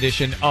Tuesday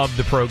edition of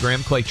the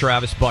program. Clay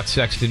Travis, Buck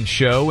Sexton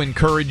Show.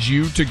 Encourage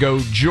you to go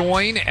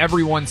join.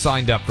 Everyone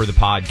signed up for the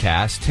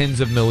podcast. Tens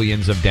of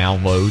millions of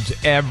downloads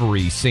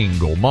every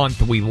single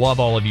month. We love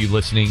all of you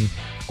listening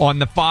on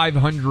the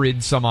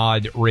 500 some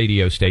odd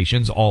radio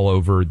stations all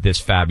over this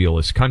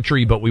fabulous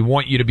country, but we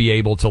want you to be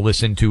able to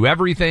listen to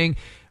everything.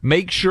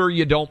 Make sure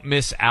you don't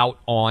miss out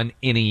on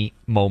any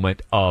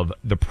moment of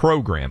the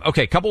program.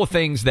 Okay, a couple of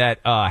things that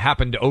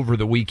happened over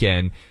the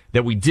weekend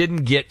that we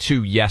didn't get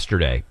to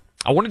yesterday.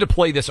 I wanted to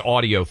play this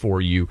audio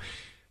for you.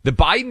 The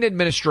Biden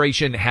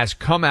administration has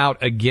come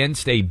out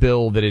against a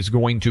bill that is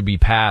going to be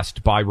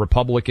passed by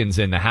Republicans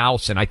in the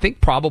House, and I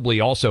think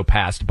probably also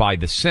passed by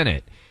the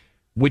Senate,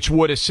 which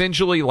would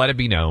essentially let it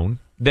be known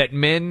that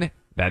men,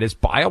 that is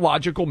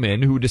biological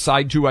men who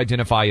decide to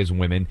identify as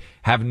women,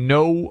 have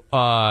no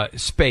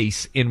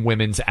space in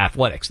women's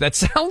athletics. That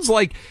sounds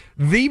like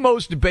the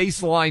most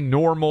baseline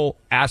normal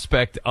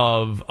aspect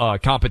of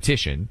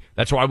competition.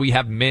 That's why we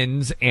have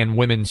men's and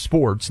women's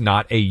sports,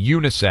 not a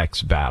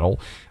unisex battle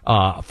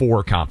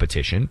for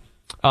competition.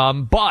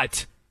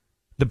 But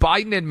the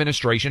Biden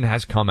administration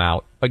has come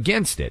out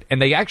against it.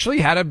 And they actually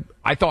had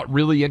I thought,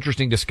 really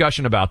interesting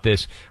discussion about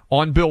this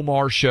on Bill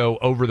Maher's show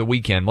over the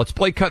weekend. Let's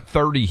play cut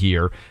 30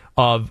 here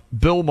of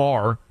Bill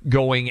Maher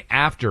going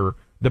after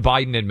the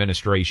Biden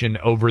administration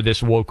over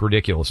this woke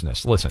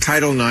ridiculousness. Listen.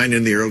 Title IX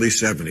in the early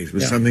 70s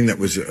was something that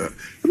was it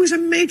was a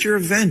major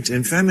event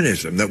in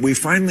feminism, that we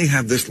finally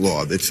have this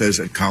law that says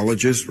at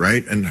colleges,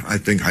 right, and I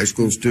think high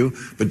schools too,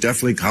 but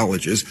definitely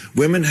colleges,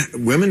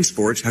 women's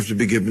sports have to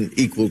be given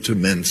equal to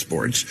men's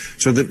sports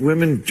so that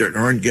women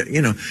aren't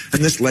and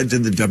this led to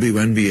the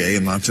WNBA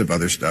and lots of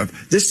other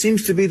stuff. This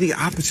seems to be the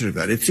opposite of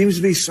that. It seems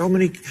to be so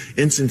many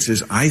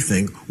instances, I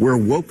think, where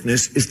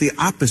wokeness is the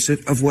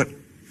opposite of what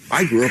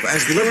I grew up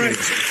as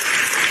liberalism.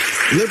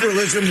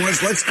 Liberalism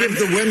was, let's give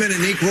the women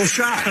an equal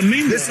shot.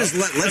 This is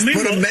let's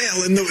put a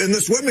male in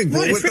the swimming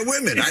pool with the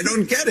women. I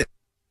don't get it.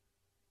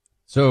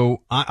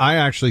 So I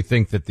actually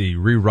think that the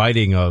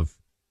rewriting of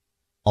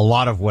a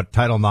lot of what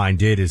Title IX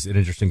did is an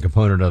interesting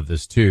component of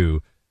this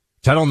too.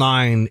 Title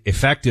IX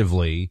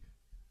effectively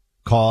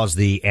caused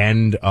the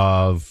end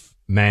of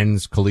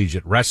men's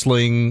collegiate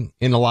wrestling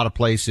in a lot of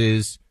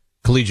places,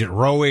 collegiate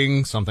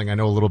rowing, something I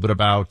know a little bit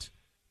about.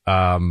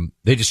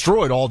 They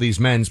destroyed all these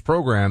men's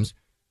programs.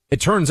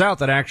 It turns out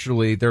that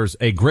actually there's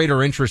a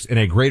greater interest in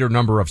a greater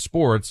number of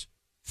sports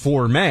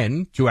for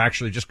men to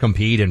actually just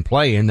compete and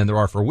play in than there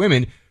are for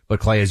women.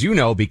 But Clay, as you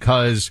know,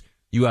 because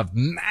you have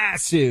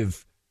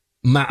massive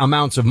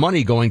amounts of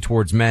money going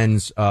towards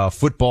men's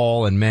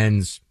football and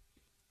men's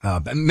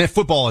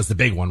football is the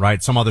big one,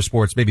 right? Some other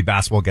sports, maybe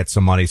basketball gets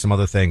some money, some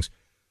other things.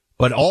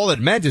 But all it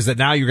meant is that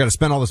now you're going to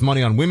spend all this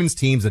money on women's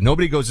teams that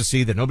nobody goes to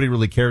see, that nobody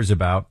really cares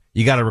about.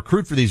 You got to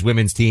recruit for these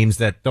women's teams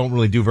that don't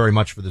really do very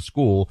much for the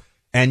school.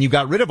 And you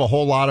got rid of a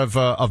whole lot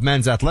of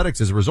men's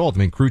athletics as a result. I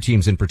mean, crew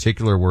teams in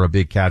particular were a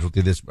big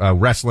casualty of this.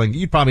 Wrestling,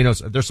 you probably know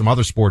there's some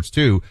other sports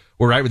too,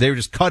 where they were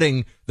just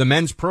cutting the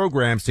men's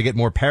programs to get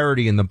more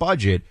parity in the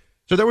budget.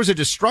 So there was a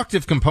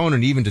destructive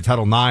component even to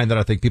Title IX that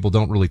I think people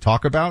don't really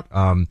talk about.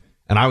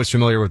 And and I was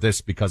familiar with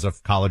this because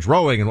of college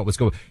rowing and what was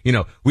going,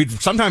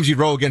 sometimes you'd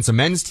row against a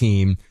men's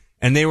team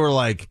and they were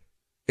like,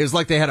 it was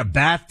like they had a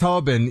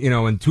bathtub and,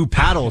 and two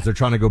paddles they're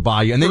trying to go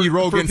by you. And then you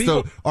row against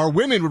our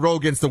women would row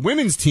against the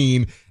women's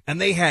team and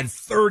they had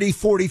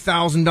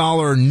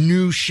 $30,000-$40,000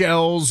 new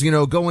shells,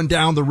 going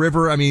down the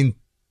river. I mean,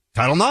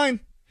 Title IX.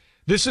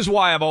 This is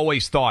why I've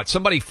always thought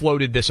somebody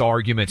floated this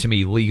argument to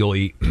me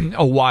legally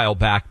a while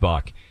back,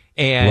 Buck.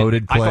 And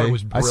Loaded play. I thought it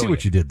was brilliant. I see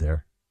what you did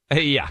there.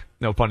 Yeah,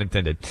 no pun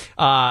intended.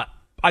 I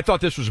thought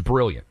this was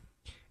brilliant.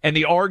 And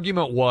the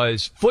argument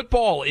was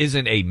football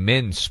isn't a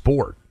men's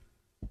sport.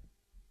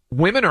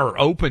 Women are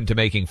open to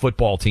making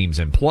football teams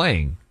and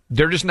playing.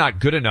 They're just not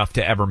good enough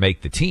to ever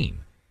make the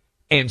team.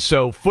 And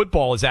so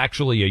football is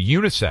actually a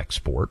unisex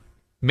sport.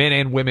 Men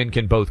and women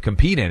can both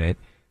compete in it.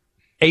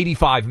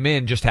 85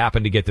 men just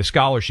happen to get the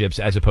scholarships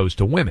as opposed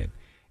to women.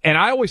 And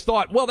I always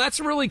thought, well, that's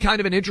really kind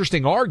of an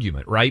interesting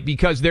argument, right?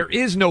 Because there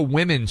is no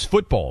women's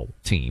football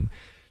team.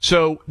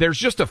 So there's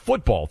just a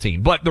football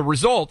team. But the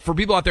result, for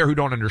people out there who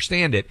don't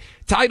understand it,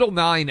 Title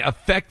IX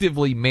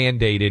effectively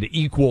mandated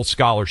equal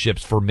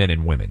scholarships for men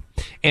and women.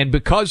 And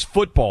because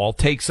football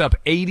takes up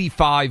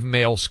 85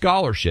 male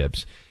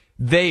scholarships,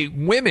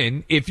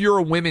 women, if you're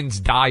a women's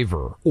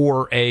diver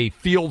or a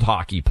field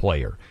hockey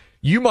player,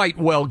 you might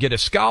well get a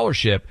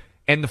scholarship.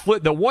 And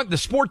the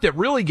sport that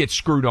really gets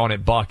screwed on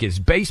it, Buck, is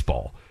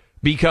baseball,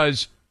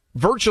 because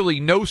virtually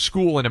no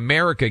school in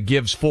America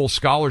gives full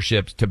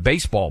scholarships to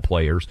baseball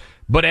players,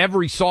 but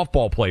every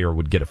softball player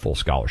would get a full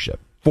scholarship,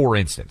 for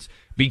instance,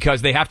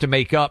 because they have to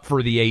make up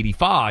for the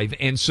 85.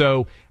 And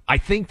so I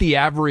think the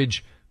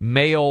average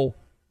male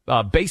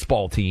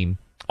baseball team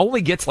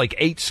only gets like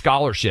 8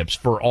 scholarships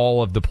for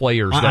all of the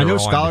players. I know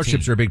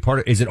scholarships are a big part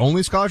of it. Is it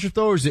only scholarships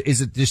though, or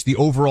is it just the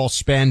overall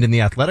spend in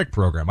the athletic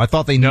program? I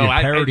thought they needed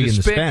parity in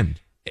the spend.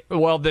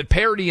 Well, the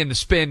parity in the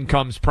spend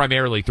comes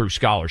primarily through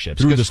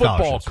scholarships. Through the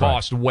football scholarships,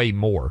 costs way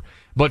more.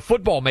 But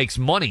football makes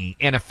money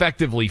and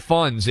effectively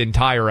funds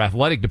entire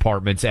athletic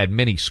departments at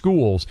many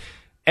schools.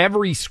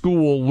 Every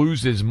school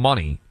loses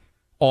money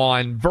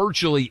on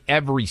virtually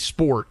every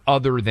sport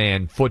other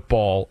than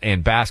football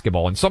and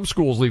basketball. And some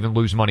schools even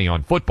lose money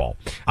on football.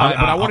 But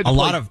I wanted to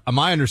lot of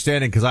my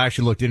understanding, because I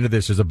actually looked into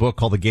this, is a book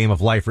called The Game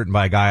of Life written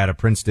by a guy out of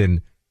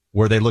Princeton,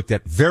 where they looked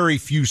at very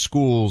few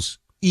schools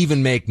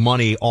even make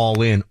money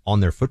all in on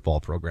their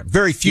football program.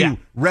 Very few,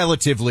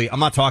 relatively.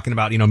 I'm not talking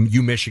about,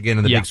 Michigan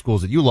and the big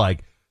schools that you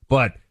like,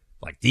 but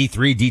like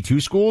D3,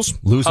 D2 schools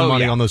losing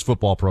money on those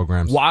football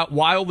programs.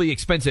 Wildly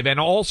expensive.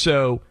 And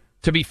also,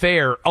 to be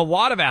fair, a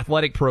lot of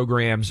athletic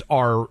programs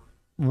are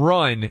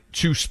run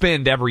to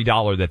spend every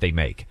dollar that they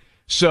make.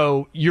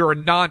 So you're a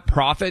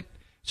nonprofit.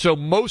 So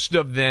most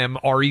of them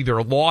are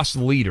either loss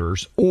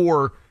leaders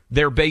or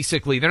they're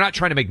not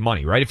trying to make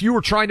money, right? If you were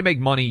trying to make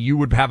money, you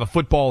would have a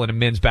football and a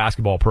men's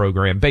basketball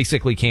program,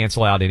 basically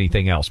cancel out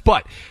anything else.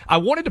 But I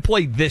wanted to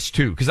play this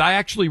too, because I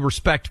actually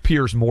respect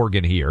Piers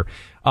Morgan here,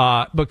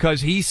 because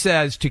he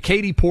says to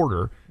Katie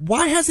Porter,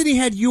 why hasn't he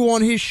had you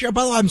on his show?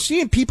 By the way, I'm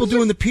seeing people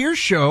doing the Piers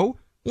show.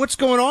 What's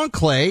going on,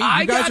 Clay?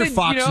 You guys are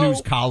Fox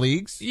News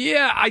colleagues.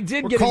 Yeah, I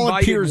did get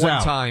invited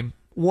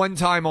one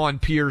time on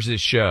Piers'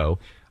 show.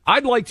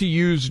 I'd like to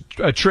use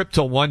a trip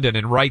to London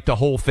and write the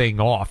whole thing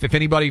off. If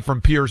anybody from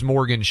Piers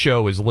Morgan's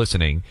show is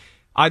listening,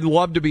 I'd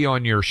love to be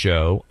on your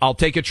show. I'll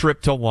take a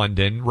trip to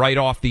London, write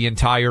off the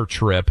entire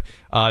trip,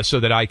 so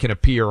that I can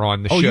appear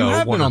on the show. Oh, you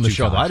have been on the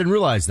show, though. I didn't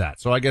realize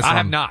that. So I guess I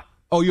have not.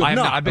 Oh, you have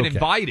not? I've been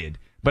invited,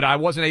 but I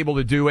wasn't able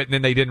to do it, and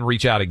then they didn't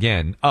reach out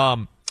again.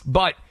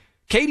 But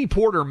Katie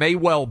Porter may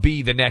well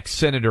be the next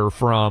senator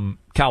from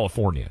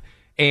California,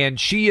 and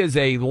she is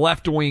a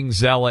left-wing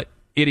zealot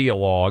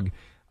ideologue.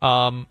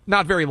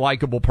 Not very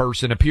likable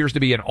person, appears to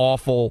be an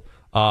awful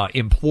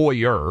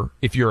employer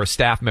if you're a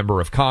staff member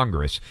of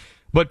Congress.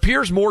 But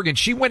Piers Morgan,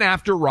 she went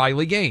after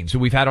Riley Gaines, who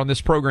we've had on this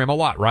program a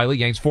lot. Riley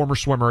Gaines, former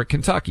swimmer at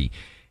Kentucky.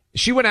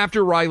 She went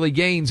after Riley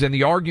Gaines and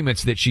the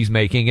arguments that she's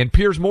making, and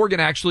Piers Morgan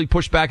actually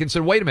pushed back and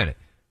said, wait a minute,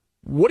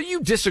 what do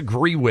you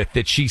disagree with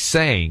that she's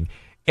saying?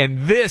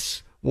 And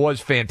this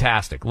was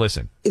fantastic.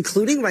 Listen.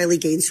 Including Riley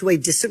Gaines, who I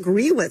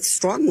disagree with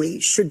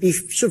strongly, should be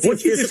What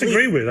do you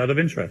disagree with, out of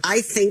interest?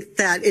 I think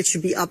that it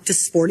should be up to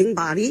sporting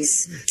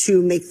bodies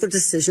to make the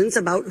decisions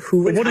about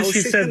who and how. What has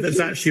she said that's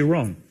actually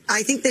wrong?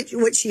 I think that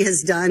what she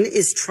has done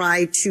is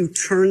try to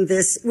turn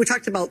this. We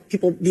talked about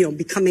people,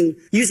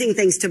 using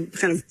things to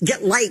kind of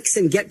get likes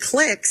and get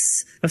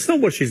clicks. That's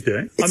not what she's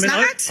doing. It's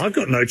not? I've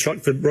got no chuck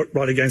for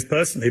Riley Gaines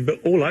personally, but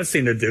all I've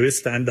seen her do is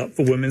stand up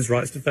for women's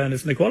rights to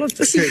fairness and equality.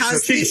 Well,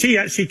 she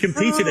actually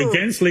competed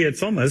against Leah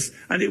Thomas,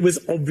 and it was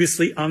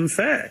obviously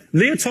unfair.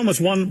 Leah Thomas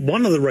won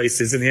one of the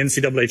races in the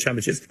NCAA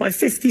championships by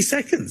 50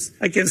 seconds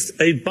against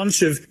a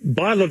bunch of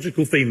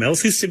biological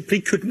females who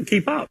simply couldn't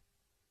keep up.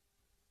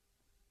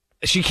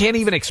 She can't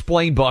even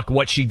explain, Buck,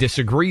 what she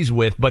disagrees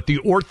with, but the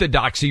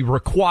orthodoxy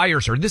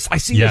requires her. I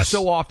see this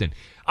so often.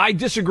 I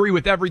disagree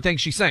with everything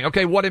she's saying.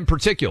 Okay, what in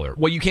particular?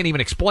 Well, you can't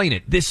even explain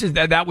it.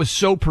 That was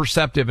so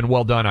perceptive and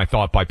well done, I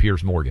thought, by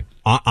Piers Morgan.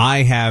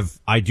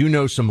 I do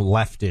know some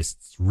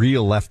leftists,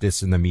 real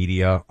leftists in the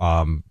media,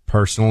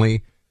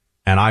 personally,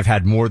 and I've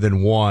had more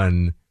than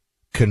one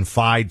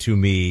confide to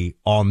me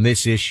on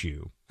this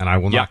issue, and I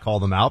will not call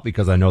them out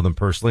because I know them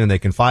personally and they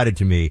confided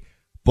to me,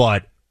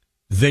 but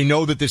they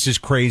know that this is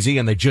crazy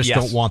and they just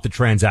don't want the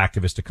trans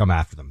activists to come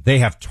after them. They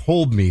have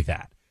told me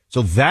that.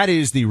 So that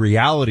is the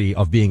reality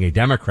of being a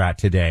Democrat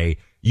today.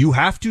 You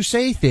have to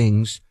say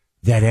things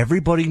that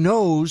everybody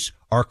knows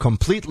are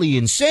completely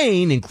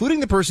insane, including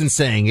the person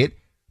saying it,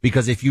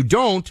 because if you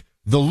don't,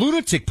 the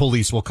lunatic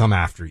police will come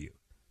after you.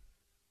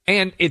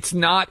 And it's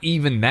not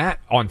even that.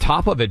 On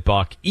top of it,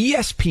 Buck,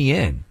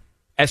 ESPN,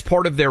 as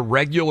part of their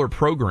regular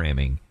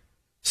programming,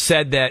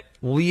 said that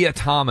Leah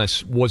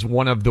Thomas was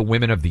one of the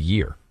women of the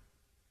year.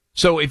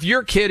 So if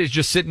your kid is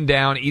just sitting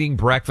down, eating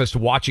breakfast,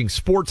 watching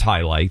sports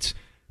highlights,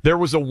 there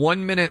was a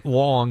 1 minute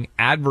long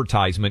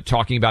advertisement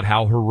talking about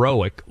how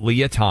heroic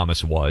Leah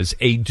Thomas was,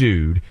 a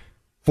dude,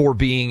 for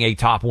being a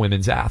top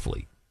women's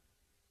athlete.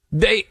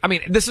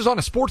 This is on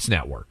a sports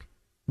network,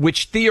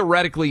 which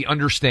theoretically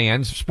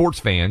understands, sports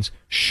fans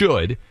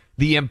should,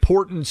 the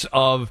importance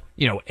of,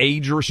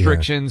 age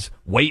restrictions,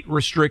 weight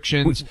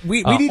restrictions.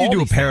 We need to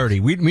do a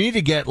parody. We need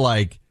to get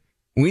like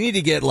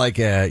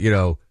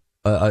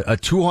a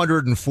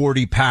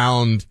 240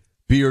 pound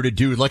bearded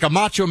dude, like a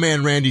Macho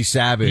Man Randy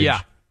Savage,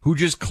 who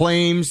just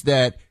claims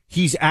that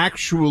he's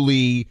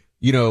actually,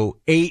 8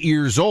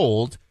 years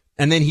old.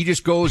 And then he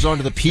just goes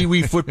onto the Pee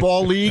Wee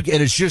Football League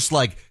and it's just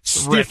like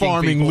stiff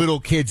arming little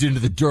kids into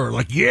the dirt.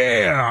 Like,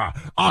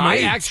 I'm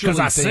 8 because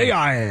I say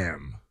I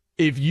am.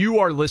 If you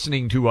are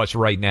listening to us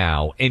right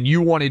now and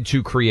you wanted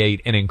to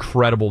create an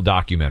incredible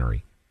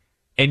documentary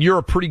and you're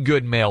a pretty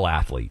good male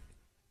athlete,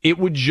 it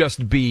would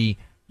just be,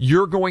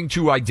 you're going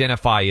to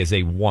identify as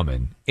a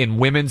woman in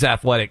women's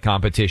athletic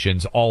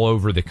competitions all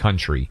over the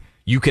country.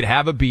 You could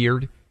have a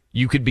beard.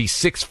 You could be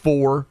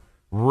 6'4",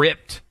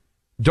 ripped.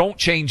 Don't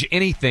change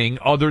anything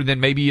other than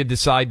maybe you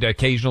decide to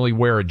occasionally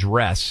wear a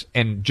dress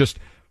and just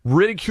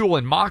ridicule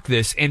and mock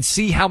this and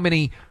see how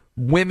many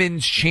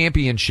women's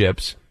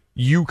championships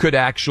you could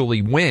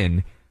actually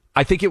win.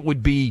 I think it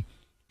would be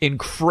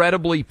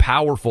incredibly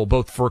powerful,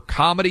 both for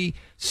comedy,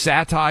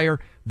 satire,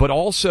 but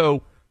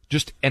also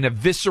just an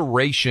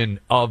evisceration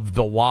of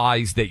the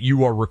lies that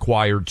you are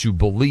required to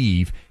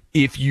believe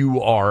if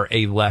you are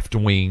a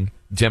left-wing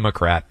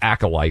Democrat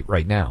acolyte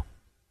right now.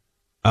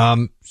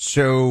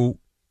 So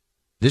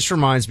this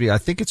reminds me, I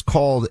think it's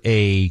called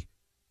a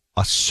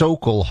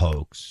Sokol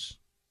hoax.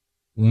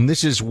 And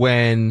this is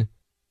when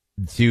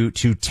to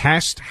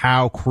test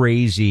how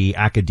crazy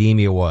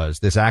academia was,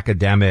 this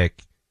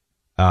academic,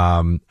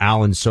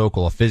 Alan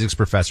Sokol, a physics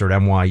professor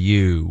at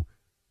NYU,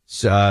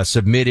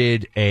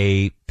 submitted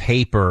a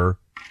paper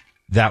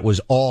that was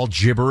all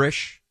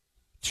gibberish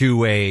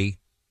to a,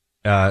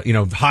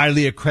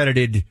 highly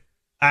accredited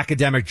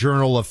academic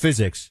journal of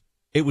physics.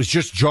 It was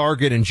just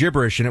jargon and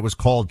gibberish, and it was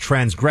called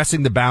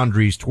Transgressing the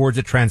Boundaries Towards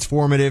a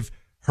Transformative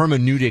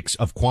Hermeneutics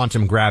of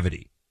Quantum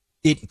Gravity.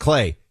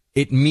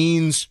 It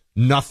means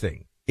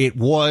nothing. It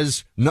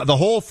was, the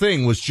whole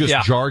thing was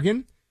just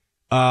jargon.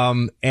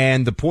 And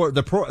the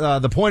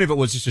point of it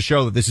was just to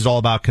show that this is all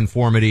about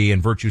conformity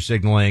and virtue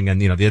signaling,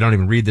 and they don't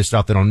even read this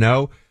stuff, they don't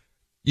know.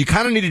 You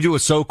kind of need to do a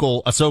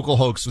Sokol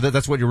hoax. So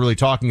that's what you're really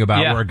talking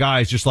about, where a guy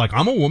is just like,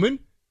 I'm a woman,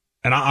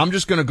 and I'm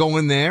just going to go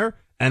in there,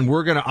 and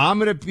I'm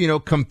going to,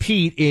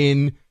 compete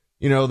in,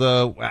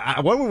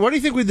 what do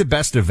you think would be the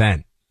best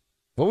event?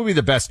 What would be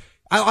the best?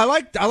 I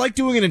like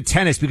doing it in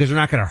tennis because you're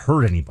not going to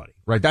hurt anybody,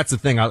 right? That's the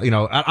thing. I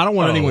don't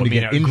want anyone to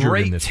get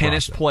injured in this process. A great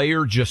tennis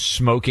player just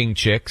smoking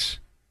chicks.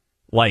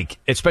 Like,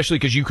 especially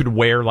because you could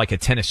wear like a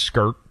tennis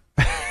skirt,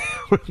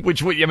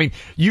 which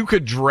you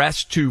could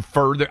dress to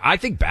further. I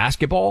think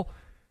basketball,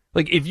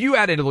 like if you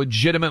had a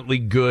legitimately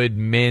good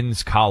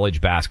men's college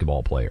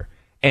basketball player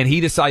and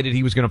he decided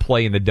he was going to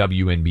play in the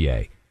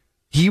WNBA,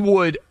 he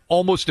would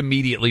almost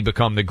immediately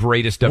become the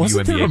greatest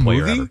WNBA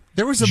player ever.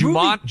 There was a movie.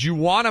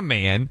 Juwanna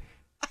Mann,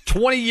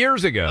 20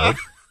 years ago,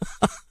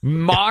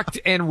 mocked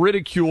and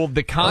ridiculed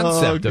the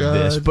concept of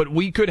this, but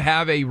we could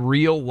have a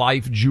real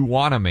life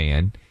Juwanna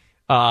Mann.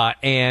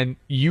 And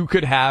you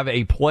could have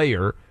a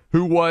player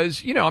who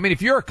was,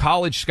 if you're a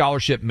college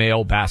scholarship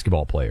male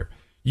basketball player,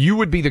 you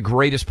would be the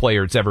greatest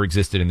player that's ever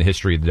existed in the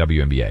history of the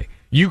WNBA.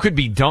 You could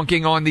be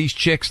dunking on these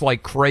chicks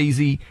like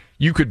crazy.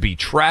 You could be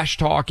trash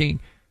talking.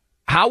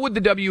 How would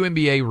the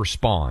WNBA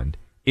respond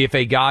if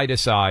a guy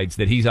decides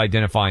that he's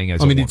identifying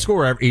as a woman? He'd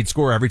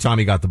score every time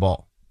he got the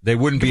ball. They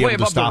wouldn't be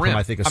able to stop him,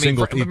 I think,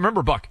 single.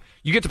 Remember, Buck,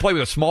 you get to play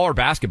with a smaller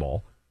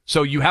basketball.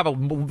 So you have a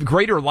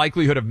greater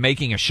likelihood of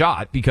making a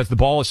shot because the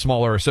ball is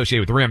smaller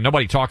associated with the rim.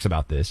 Nobody talks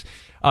about this.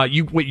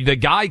 The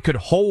guy could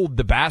hold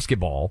the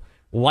basketball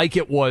like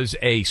it was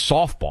a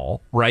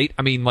softball, right?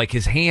 Like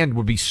his hand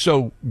would be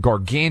so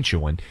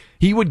gargantuan.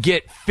 He would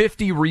get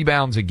 50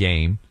 rebounds a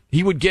game.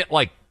 He would get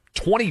like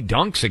 20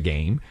 dunks a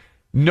game.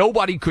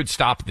 Nobody could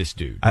stop this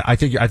dude. I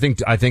think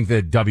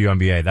the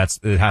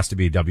WNBA, it has to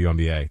be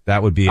WNBA.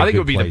 That would be I think it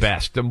would be the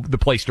best, the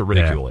place to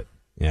ridicule it.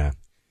 Yeah.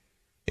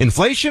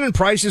 Inflation and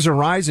prices are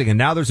rising, and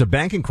now there's a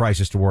banking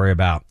crisis to worry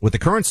about. With the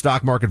current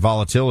stock market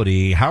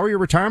volatility, how are your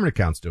retirement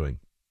accounts doing?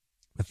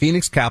 The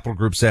Phoenix Capital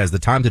Group says the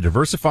time to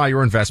diversify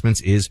your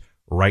investments is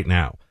right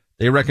now.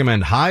 They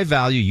recommend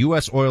high-value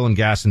U.S. oil and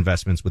gas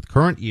investments with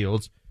current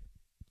yields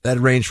that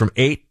range from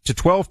 8 to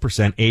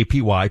 12%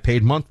 APY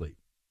paid monthly.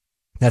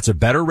 That's a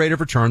better rate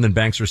of return than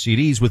banks or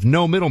CDs with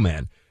no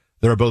middleman.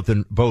 There are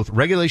both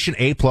Regulation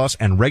A+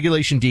 and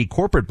Regulation D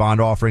corporate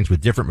bond offerings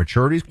with different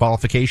maturities,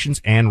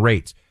 qualifications, and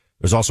rates.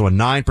 There's also a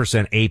 9%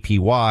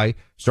 APY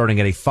starting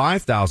at a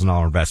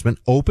 $5,000 investment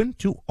open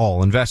to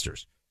all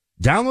investors.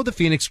 Download the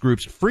Phoenix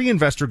Group's free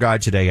investor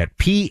guide today at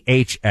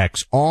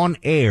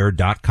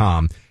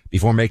phxonair.com.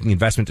 Before making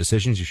investment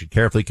decisions, you should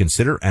carefully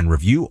consider and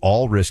review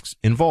all risks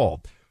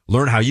involved.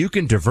 Learn how you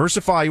can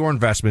diversify your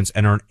investments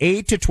and earn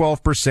 8 to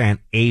 12%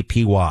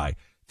 APY.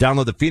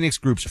 Download the Phoenix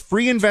Group's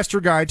free investor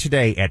guide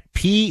today at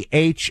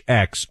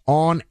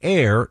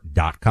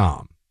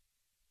phxonair.com.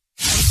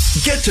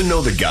 Get to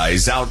know the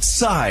guys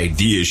outside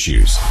the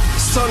issues.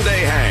 Sunday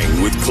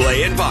Hang with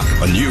Clay and Buck,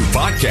 a new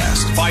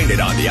podcast. Find it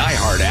on the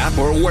iHeart app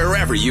or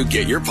wherever you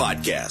get your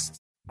podcasts.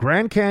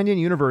 Grand Canyon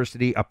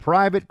University, a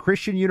private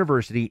Christian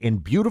university in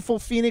beautiful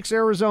Phoenix,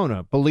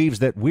 Arizona, believes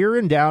that we're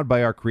endowed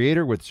by our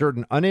Creator with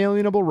certain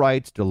unalienable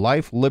rights to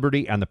life,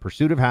 liberty, and the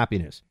pursuit of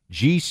happiness.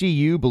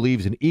 GCU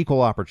believes in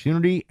equal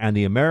opportunity, and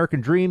the American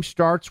dream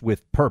starts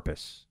with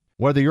purpose.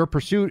 Whether your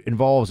pursuit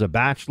involves a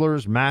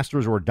bachelor's,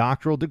 master's, or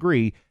doctoral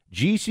degree,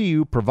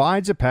 GCU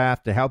provides a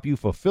path to help you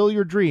fulfill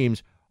your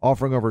dreams,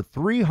 offering over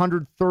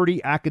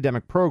 330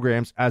 academic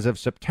programs as of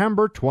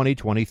September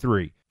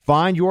 2023.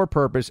 Find your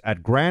purpose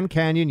at Grand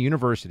Canyon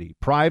University.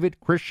 Private,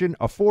 Christian,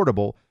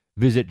 affordable.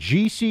 Visit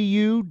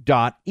gcu.edu.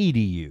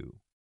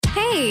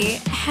 Hey,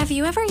 have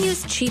you ever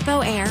used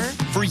Cheapo Air?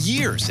 For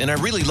years, and I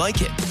really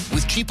like it.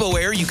 With Cheapo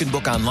Air, you can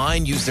book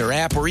online, use their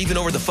app, or even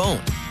over the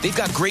phone. They've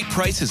got great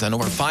prices on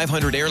over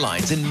 500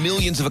 airlines and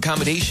millions of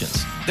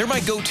accommodations. They're my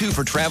go-to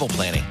for travel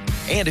planning.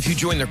 And if you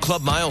join their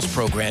Club Miles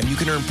program, you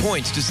can earn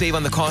points to save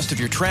on the cost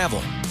of your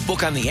travel.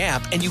 Book on the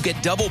app, and you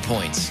get double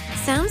points.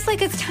 Sounds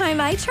like it's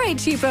time I tried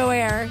Cheapo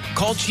Air.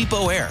 Call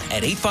Cheapo Air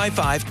at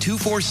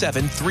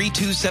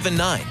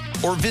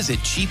 855-247-3279 or visit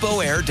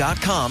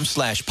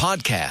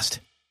cheapoair.com/podcast.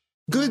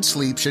 Good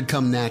sleep should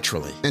come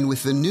naturally, and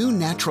with the new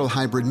Natural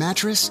Hybrid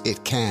mattress,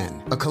 it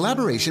can. A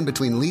collaboration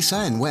between Lisa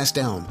and West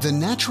Elm, the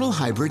Natural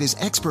Hybrid is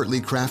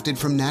expertly crafted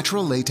from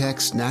natural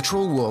latex,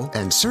 natural wool,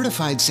 and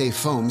certified safe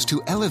foams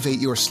to elevate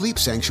your sleep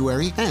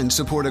sanctuary and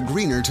support a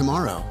greener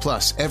tomorrow.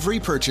 Plus, every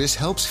purchase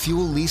helps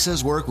fuel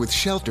Lisa's work with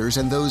shelters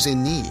and those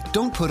in need.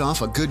 Don't put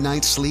off a good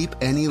night's sleep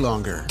any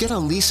longer. Get a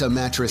Lisa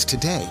mattress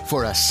today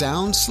for a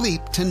sound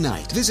sleep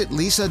tonight. Visit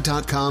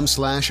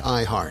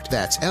lisa.com/iHeart.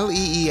 That's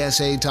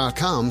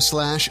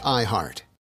LEESA.com/iHeart.